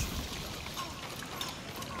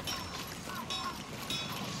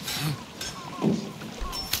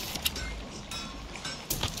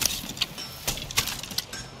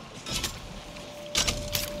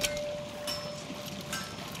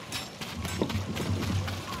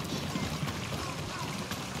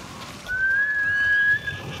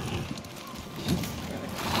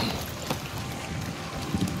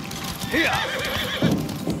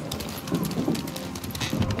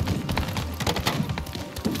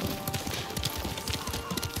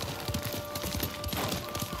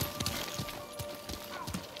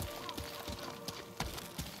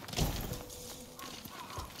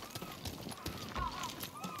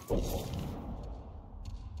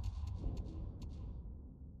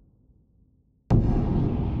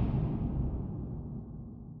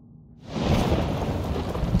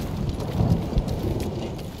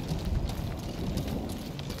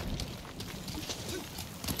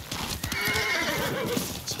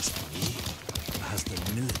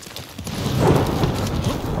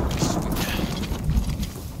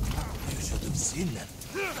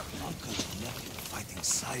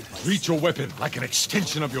 Reach your weapon like an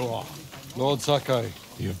extension of your arm. Lord Sakai,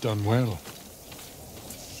 you have done well.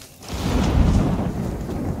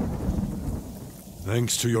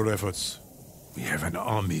 Thanks to your efforts, we have an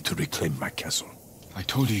army to reclaim my castle. I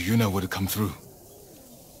told you Yuna would come through.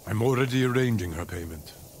 I'm already arranging her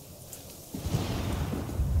payment.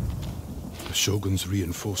 The Shogun's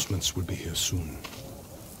reinforcements will be here soon.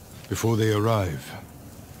 Before they arrive,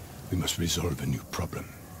 we must resolve a new problem.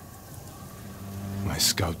 My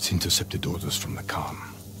scouts intercepted orders from the Khan,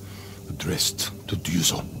 addressed to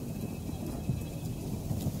Ryuzo.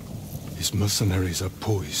 His mercenaries are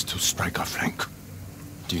poised to strike our flank.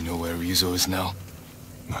 Do you know where Ryuzo is now?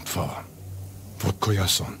 Not far. Fort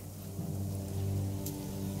Koyasan.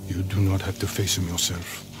 You do not have to face him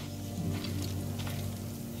yourself.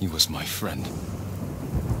 He was my friend.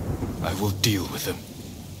 I will deal with him.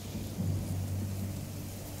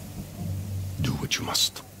 Do what you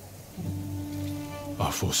must.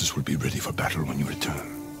 Our forces will be ready for battle when you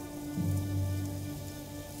return.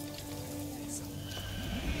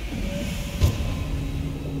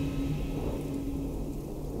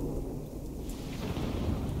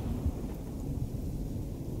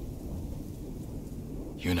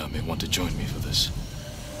 Yuna may want to join me for this.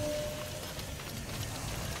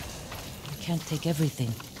 You can't take everything.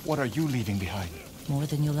 What are you leaving behind? More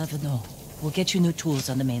than you'll ever know. We'll get you new tools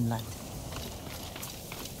on the mainland.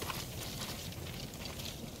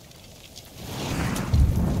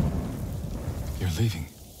 You're leaving?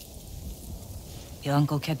 Your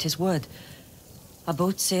uncle kept his word. Our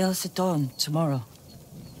boat sails at dawn tomorrow.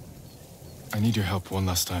 I need your help one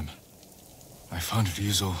last time. I found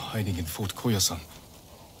Ryuzo hiding in Fort Koyasan.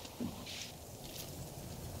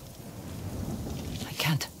 I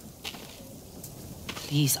can't.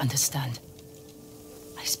 Please understand.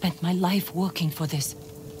 I spent my life working for this.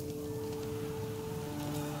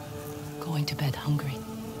 Going to bed hungry.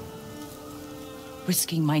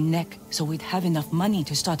 Risking my neck so we'd have enough money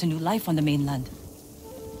to start a new life on the mainland.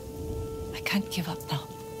 I can't give up now.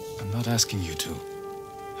 I'm not asking you to.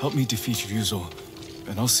 Help me defeat Ryuzo,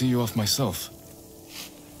 and I'll see you off myself.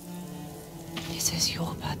 This is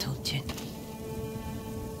your battle, Jin.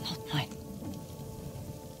 Not mine.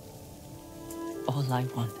 All I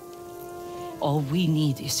want, all we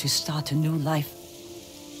need is to start a new life.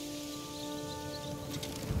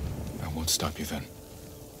 I won't stop you then.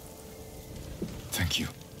 Thank you,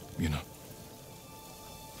 Yuna.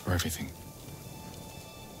 For everything.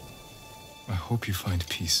 I hope you find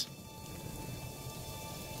peace.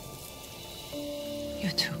 You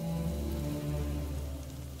too.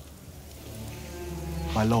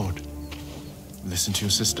 My lord. Listen to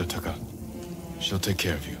your sister, Taka. She'll take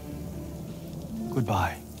care of you.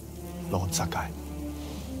 Goodbye, Lord Sakai.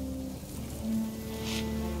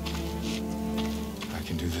 I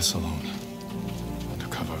can do this alone, under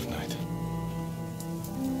cover of night.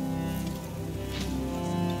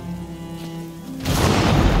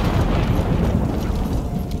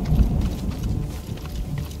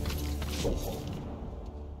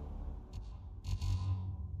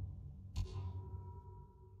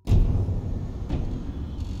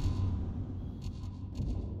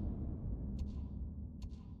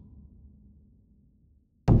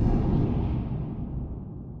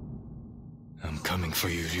 Coming for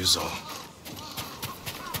you, Ryuzo.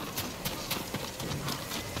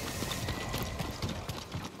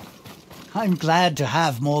 I'm glad to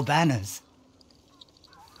have more banners.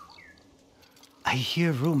 I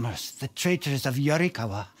hear rumors the traitors of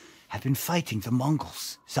Yarikawa have been fighting the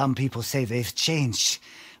Mongols. Some people say they've changed,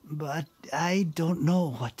 but I don't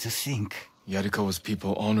know what to think. Yarikawa's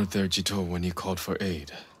people honored their Jito when he called for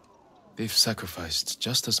aid. They've sacrificed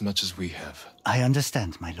just as much as we have. I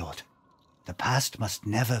understand, my lord. The past must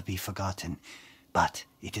never be forgotten, but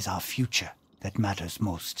it is our future that matters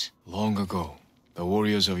most. Long ago, the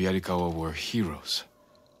warriors of Yarikawa were heroes.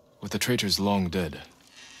 With the traitors long dead,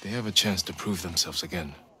 they have a chance to prove themselves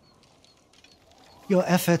again. Your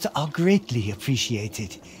efforts are greatly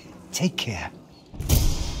appreciated. Take care.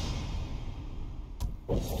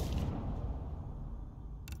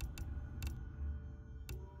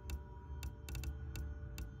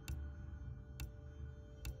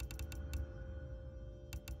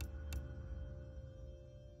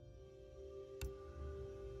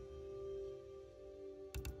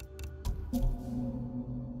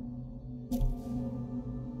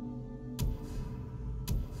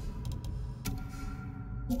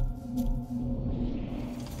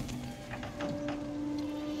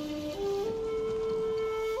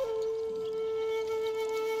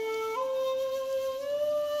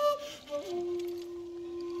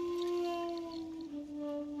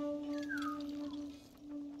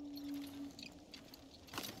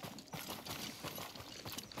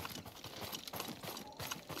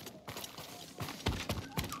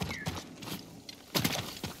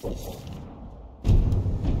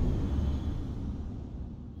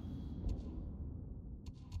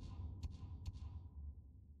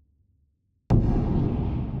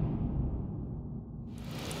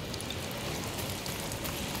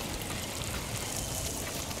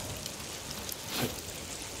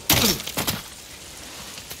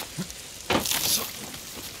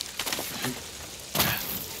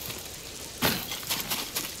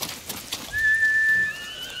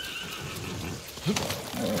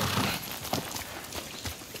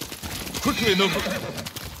 Quickly, number.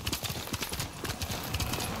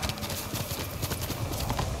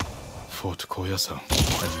 Fort Koyasan,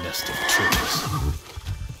 a nest of traitors.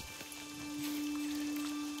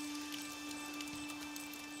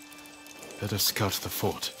 Let us scout the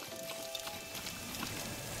fort.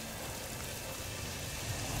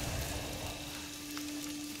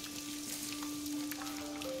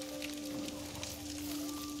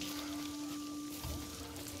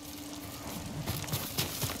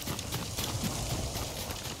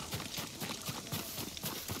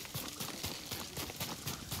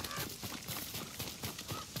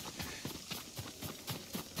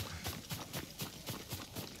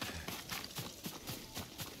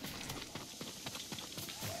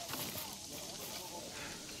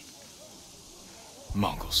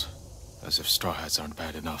 Mongols. As if straw hats aren't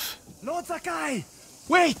bad enough. Lord Sakai!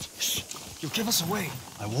 Wait! Shh! You'll give us away.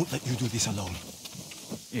 I won't let you do this alone.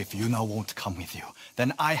 If Yuna won't come with you,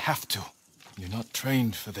 then I have to. You're not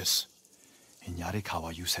trained for this. In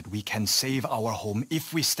Yarikawa, you said we can save our home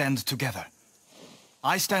if we stand together.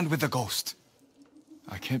 I stand with the Ghost.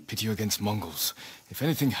 I can't pit you against Mongols. If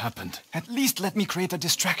anything happened... At least let me create a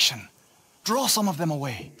distraction. Draw some of them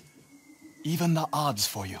away. Even the odds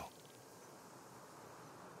for you.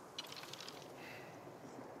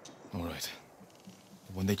 All right.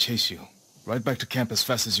 When they chase you, ride back to camp as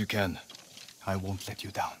fast as you can. I won't let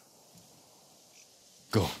you down.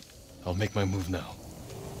 Go. I'll make my move now.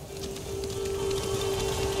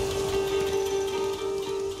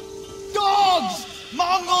 Dogs!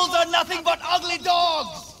 Mongols are nothing but ugly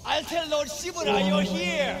dogs! I'll tell Lord Shimura you're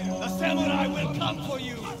here! The samurai will come for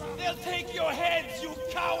you! They'll take your heads, you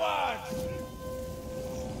cowards!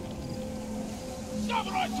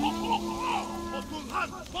 Samurai!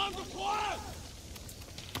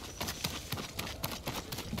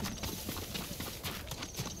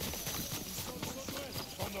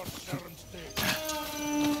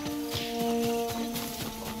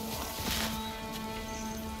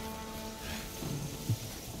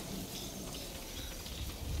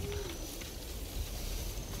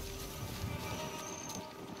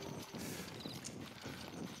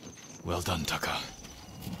 Well done, Taka.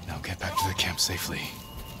 Now get back to the camp safely.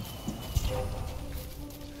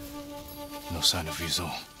 No sign of Ryuzo.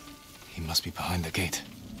 He must be behind the gate.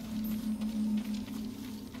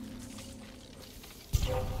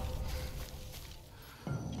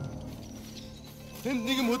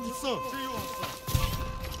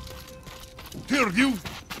 Hear you!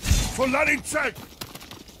 For Larin's sake!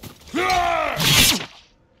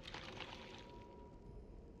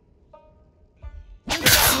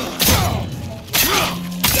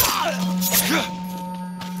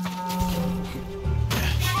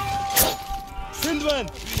 Sindven!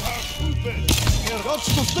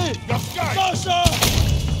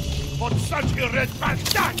 What such a red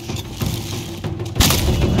bandage!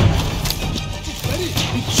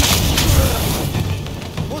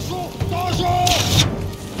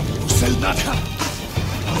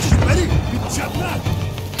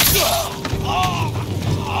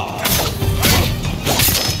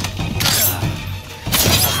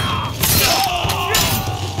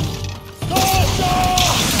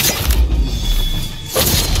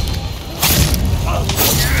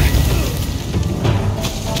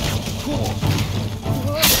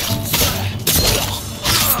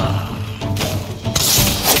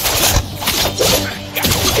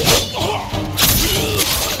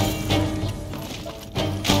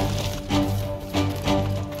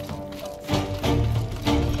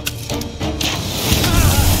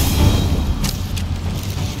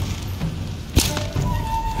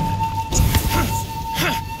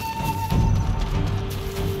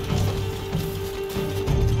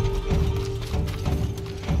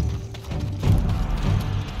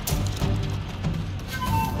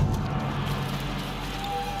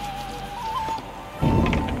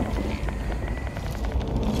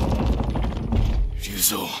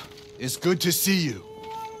 It's good to see you.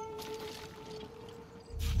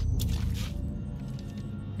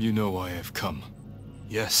 You know why I've come.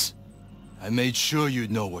 Yes. I made sure you'd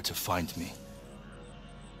know where to find me.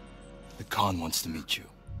 The Khan wants to meet you.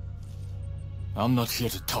 I'm not here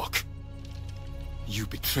to talk. You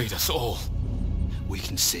betrayed us all. We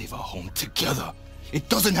can save our home together. It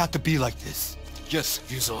doesn't have to be like this. Yes,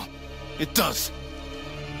 Ryuzo. It does.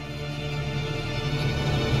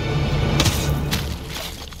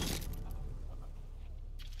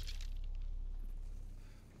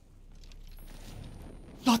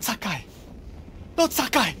 Lord Sakai! Lord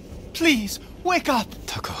Sakai! Please, wake up!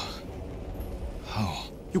 Taka. How?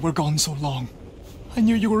 You were gone so long. I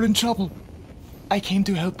knew you were in trouble. I came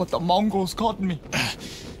to help, but the Mongols caught me.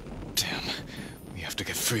 Damn. We have to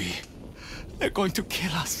get free. They're going to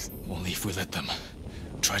kill us. Only if we let them.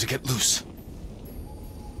 Try to get loose.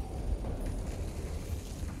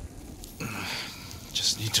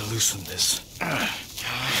 Just need to loosen this.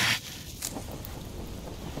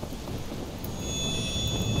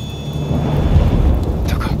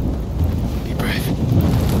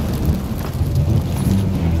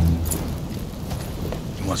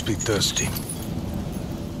 be thirsty.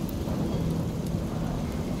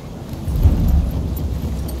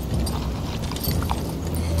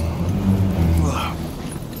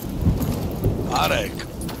 Arek.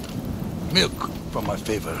 Milk from my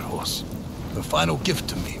favorite horse. The final gift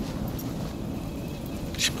to me.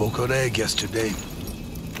 She broke her egg yesterday,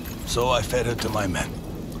 so I fed her to my men.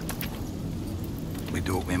 We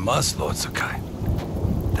do what we must, Lord Sakai.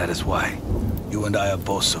 That is why you and I are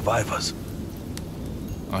both survivors.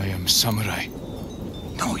 I am samurai.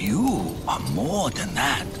 No, you are more than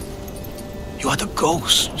that. You are the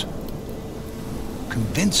ghost.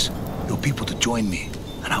 Convince your people to join me,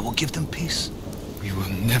 and I will give them peace. We will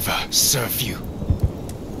never serve you.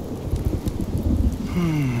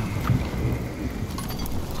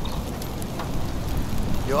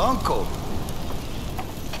 Your uncle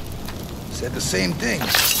said the same thing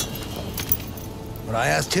when I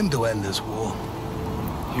asked him to end this war.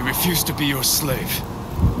 He refused to be your slave.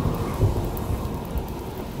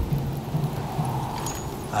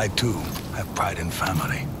 I too have pride in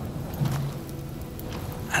family.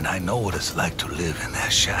 And I know what it's like to live in their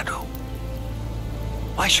shadow.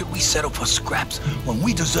 Why should we settle for scraps when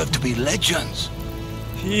we deserve to be legends?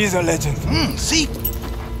 He is a legend. See?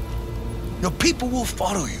 Your people will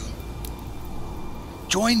follow you.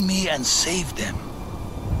 Join me and save them.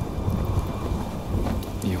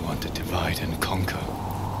 You want to divide and conquer.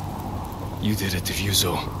 You did it to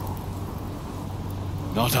Ryuzo.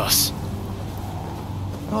 Not us.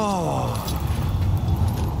 Oh.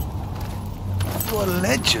 Your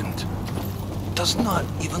legend does not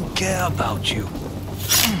even care about you.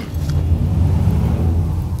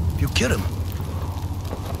 You killed him.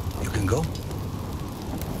 You can go.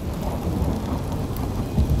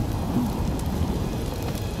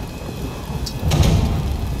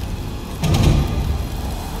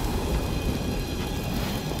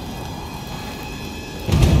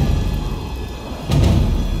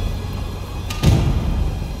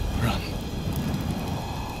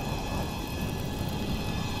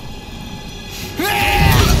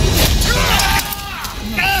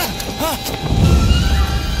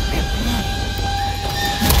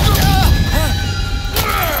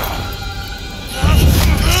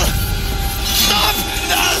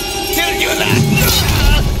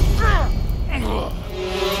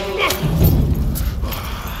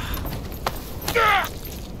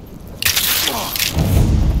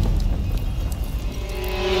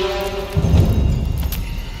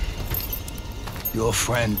 Your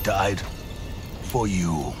friend died for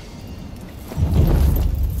you.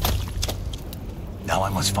 Now I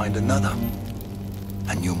must find another,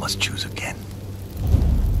 and you must choose again.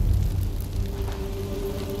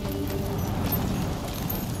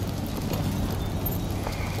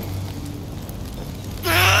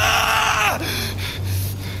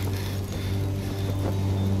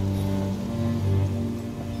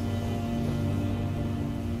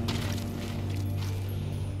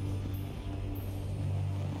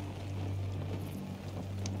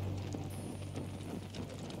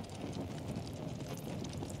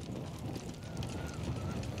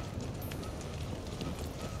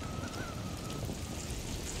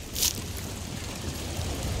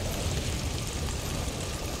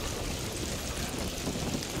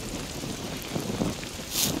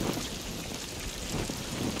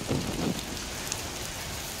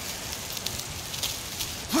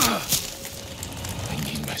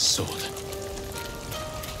 Sword.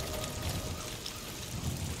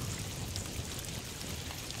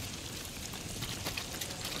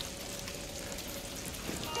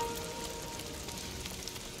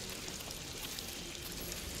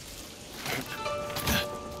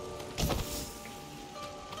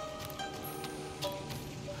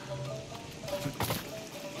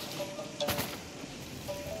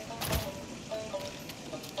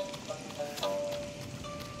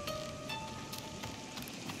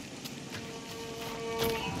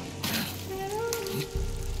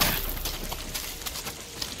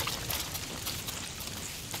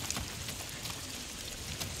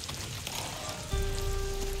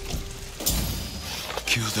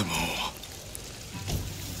 Kill them all.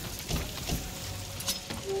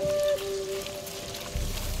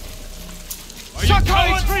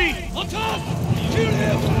 Sakai is free! On top! Kill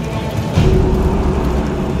him!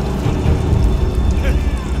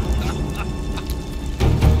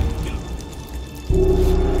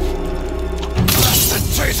 Blasted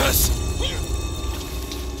traitors!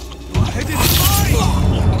 Your head is mine!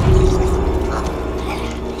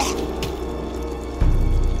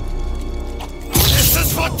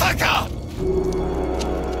 For Taka!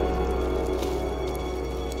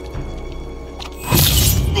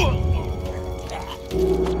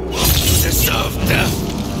 Deserve death!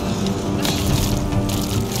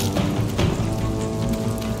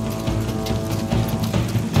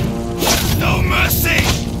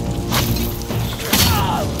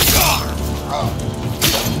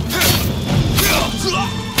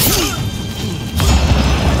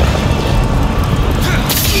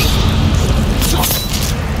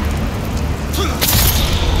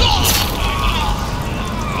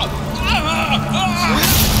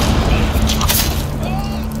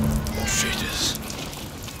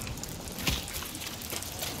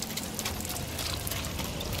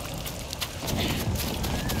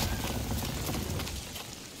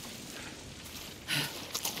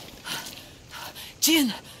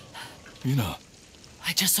 Jin! Yuna.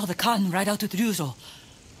 I just saw the Khan ride out with Ryuzo.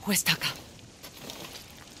 Where's Taka?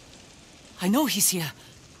 I know he's here.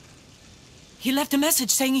 He left a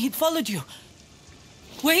message saying he'd followed you.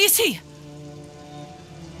 Where is he?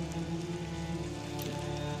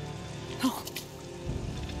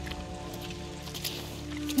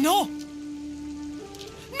 No!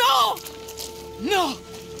 No! No!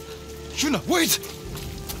 Yuna, wait!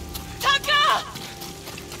 Taka!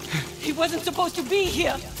 He wasn't supposed to be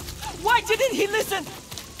here. Why didn't he listen?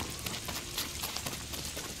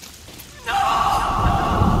 No!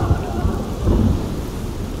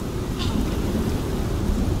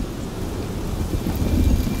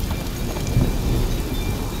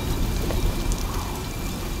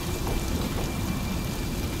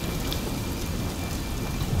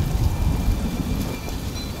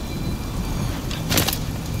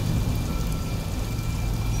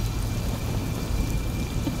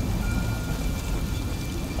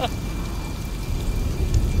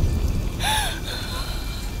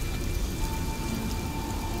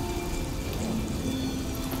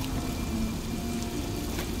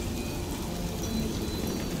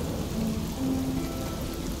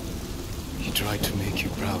 Tried to make you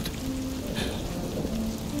proud.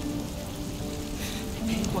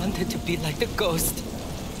 He wanted to be like the ghost.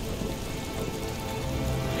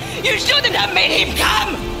 You shouldn't have made him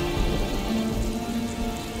come!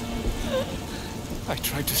 I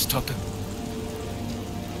tried to stop him,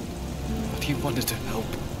 but he wanted to help.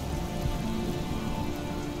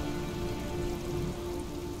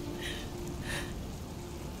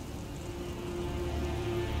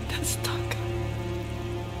 That's Taka.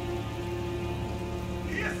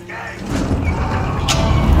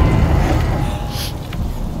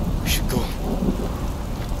 We should go.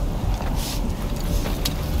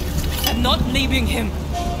 I'm not leaving him.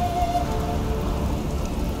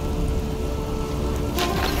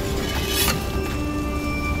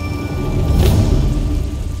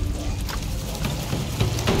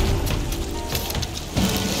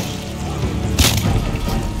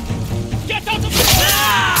 Get out of the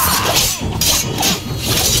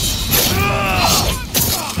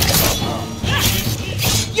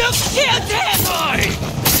You killed him!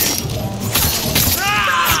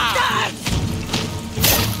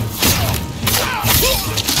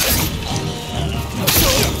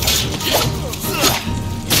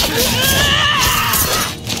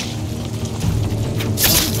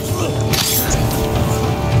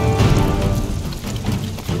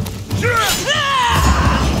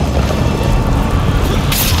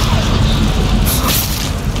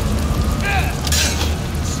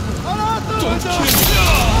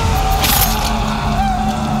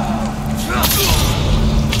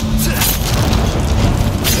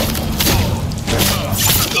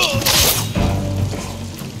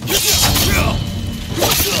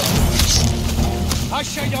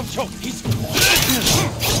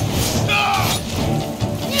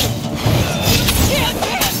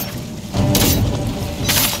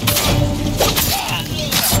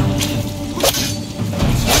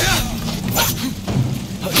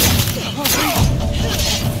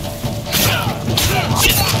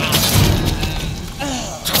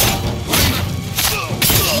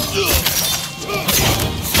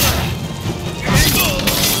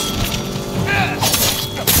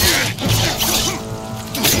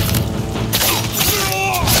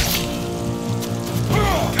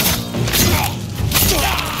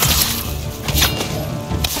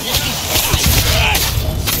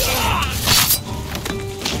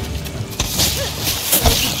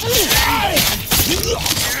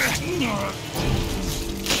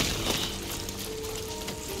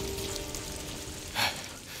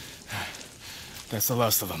 That's the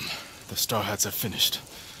last of them. The Star Hats are finished.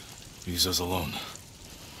 Ryuzo's alone.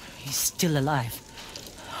 He's still alive.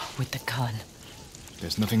 With the Khan.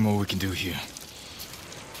 There's nothing more we can do here.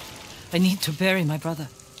 I need to bury my brother.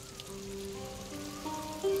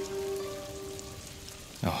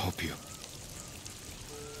 I'll help you.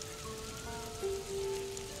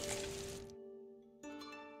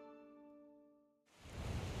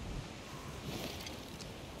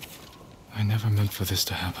 I never meant for this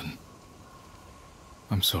to happen.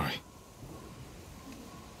 I'm sorry.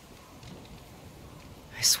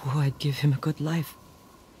 I swore I'd give him a good life.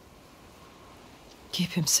 Keep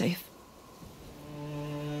him safe.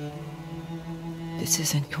 This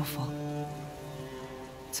isn't your fault.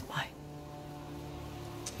 It's mine.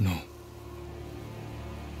 No.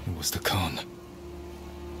 It was the Khan.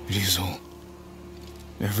 Ryuzo.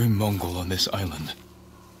 Every Mongol on this island.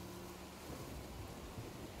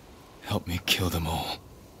 Help me kill them all.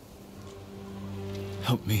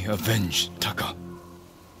 Help me avenge Taka.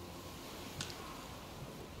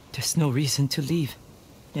 There's no reason to leave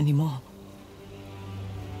anymore.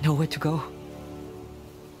 Nowhere to go.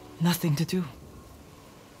 Nothing to do.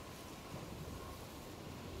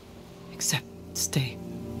 Except stay.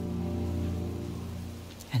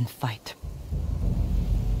 And fight.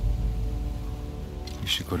 You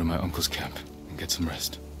should go to my uncle's camp and get some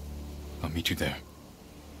rest. I'll meet you there.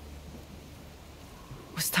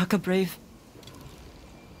 Was Taka brave?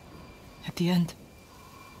 At the end?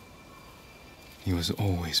 He was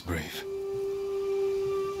always brave.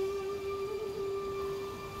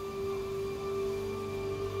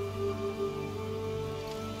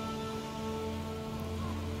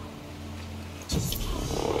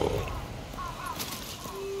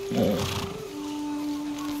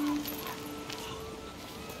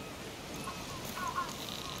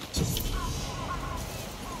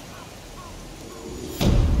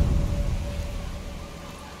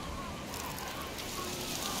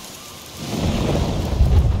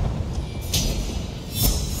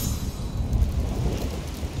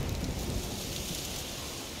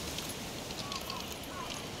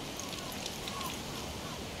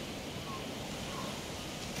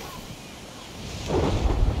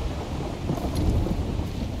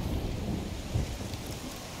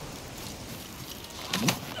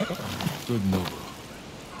 Good noble.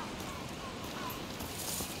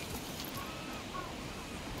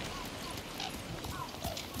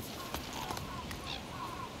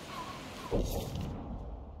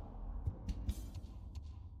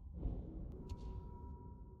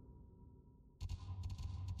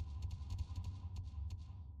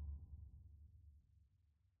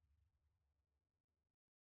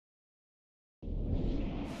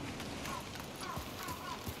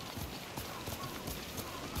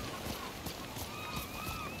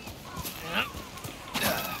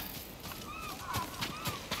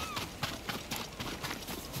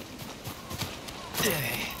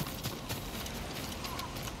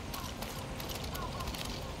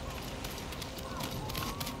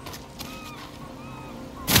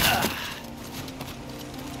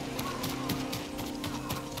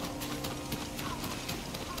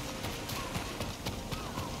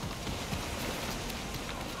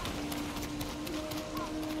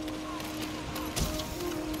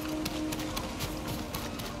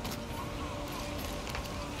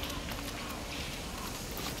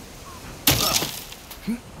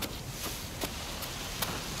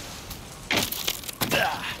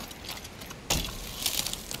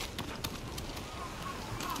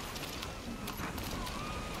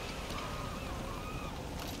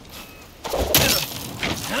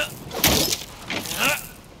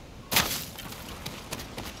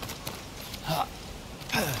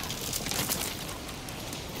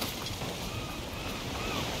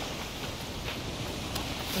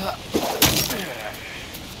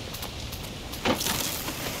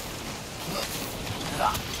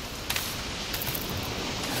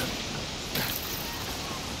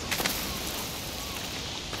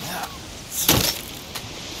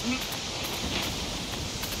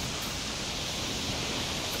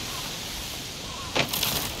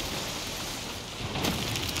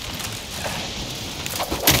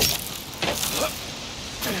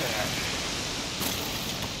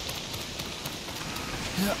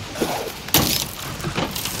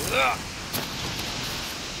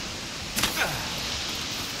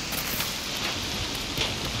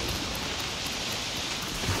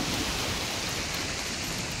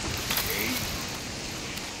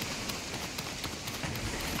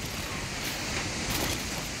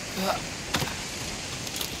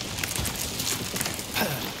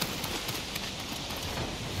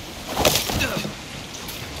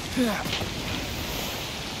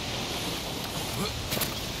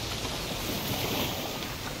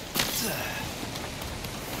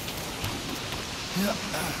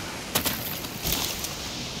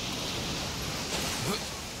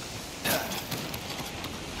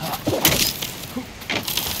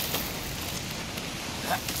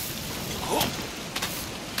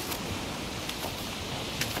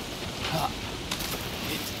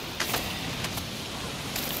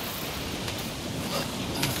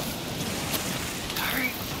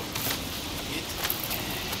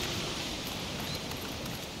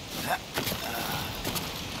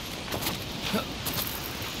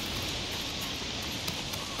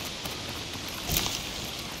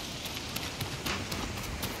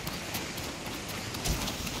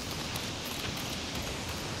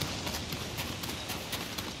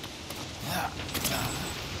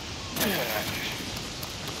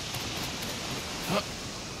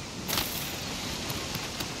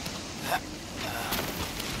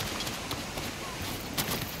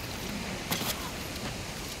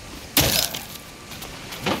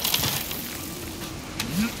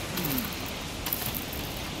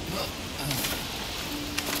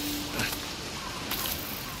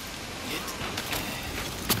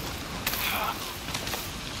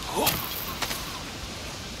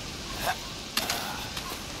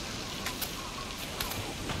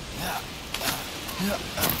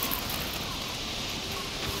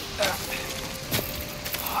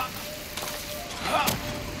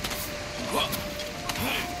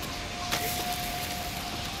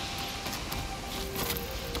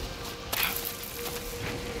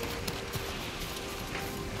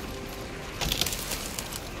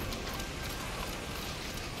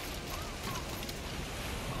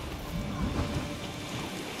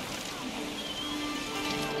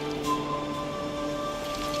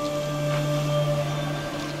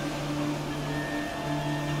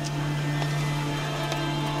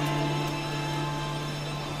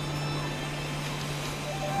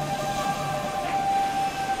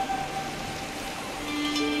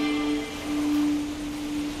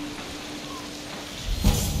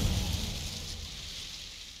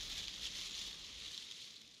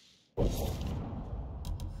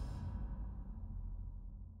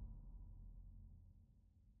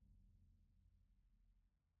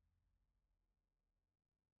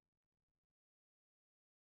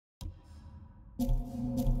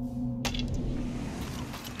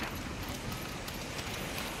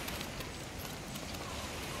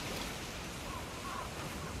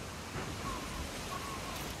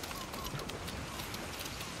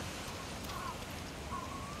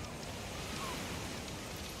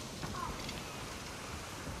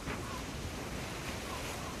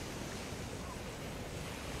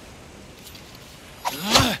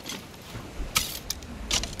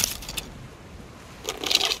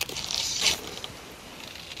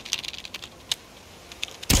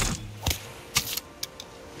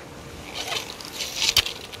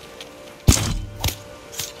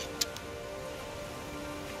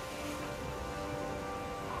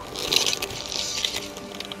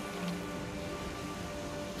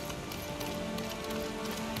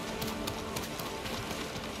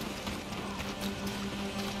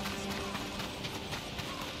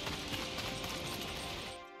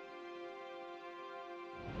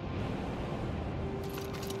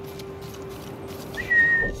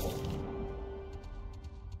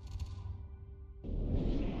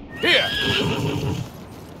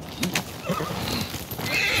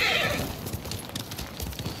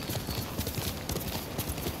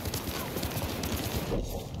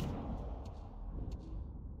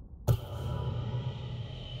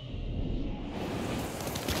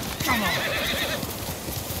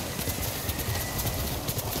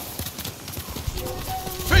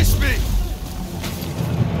 Face me!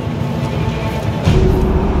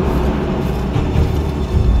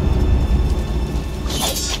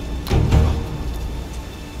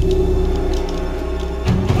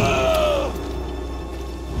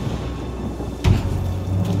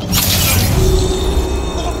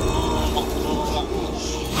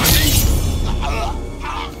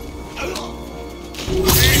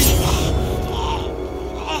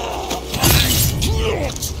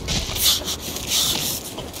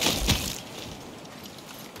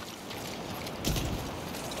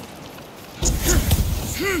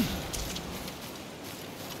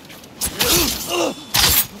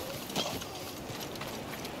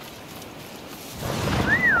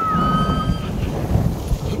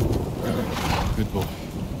 Good boy.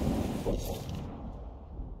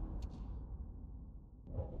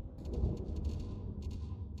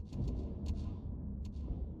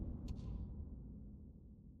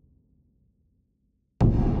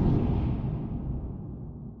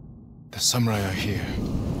 The samurai are here.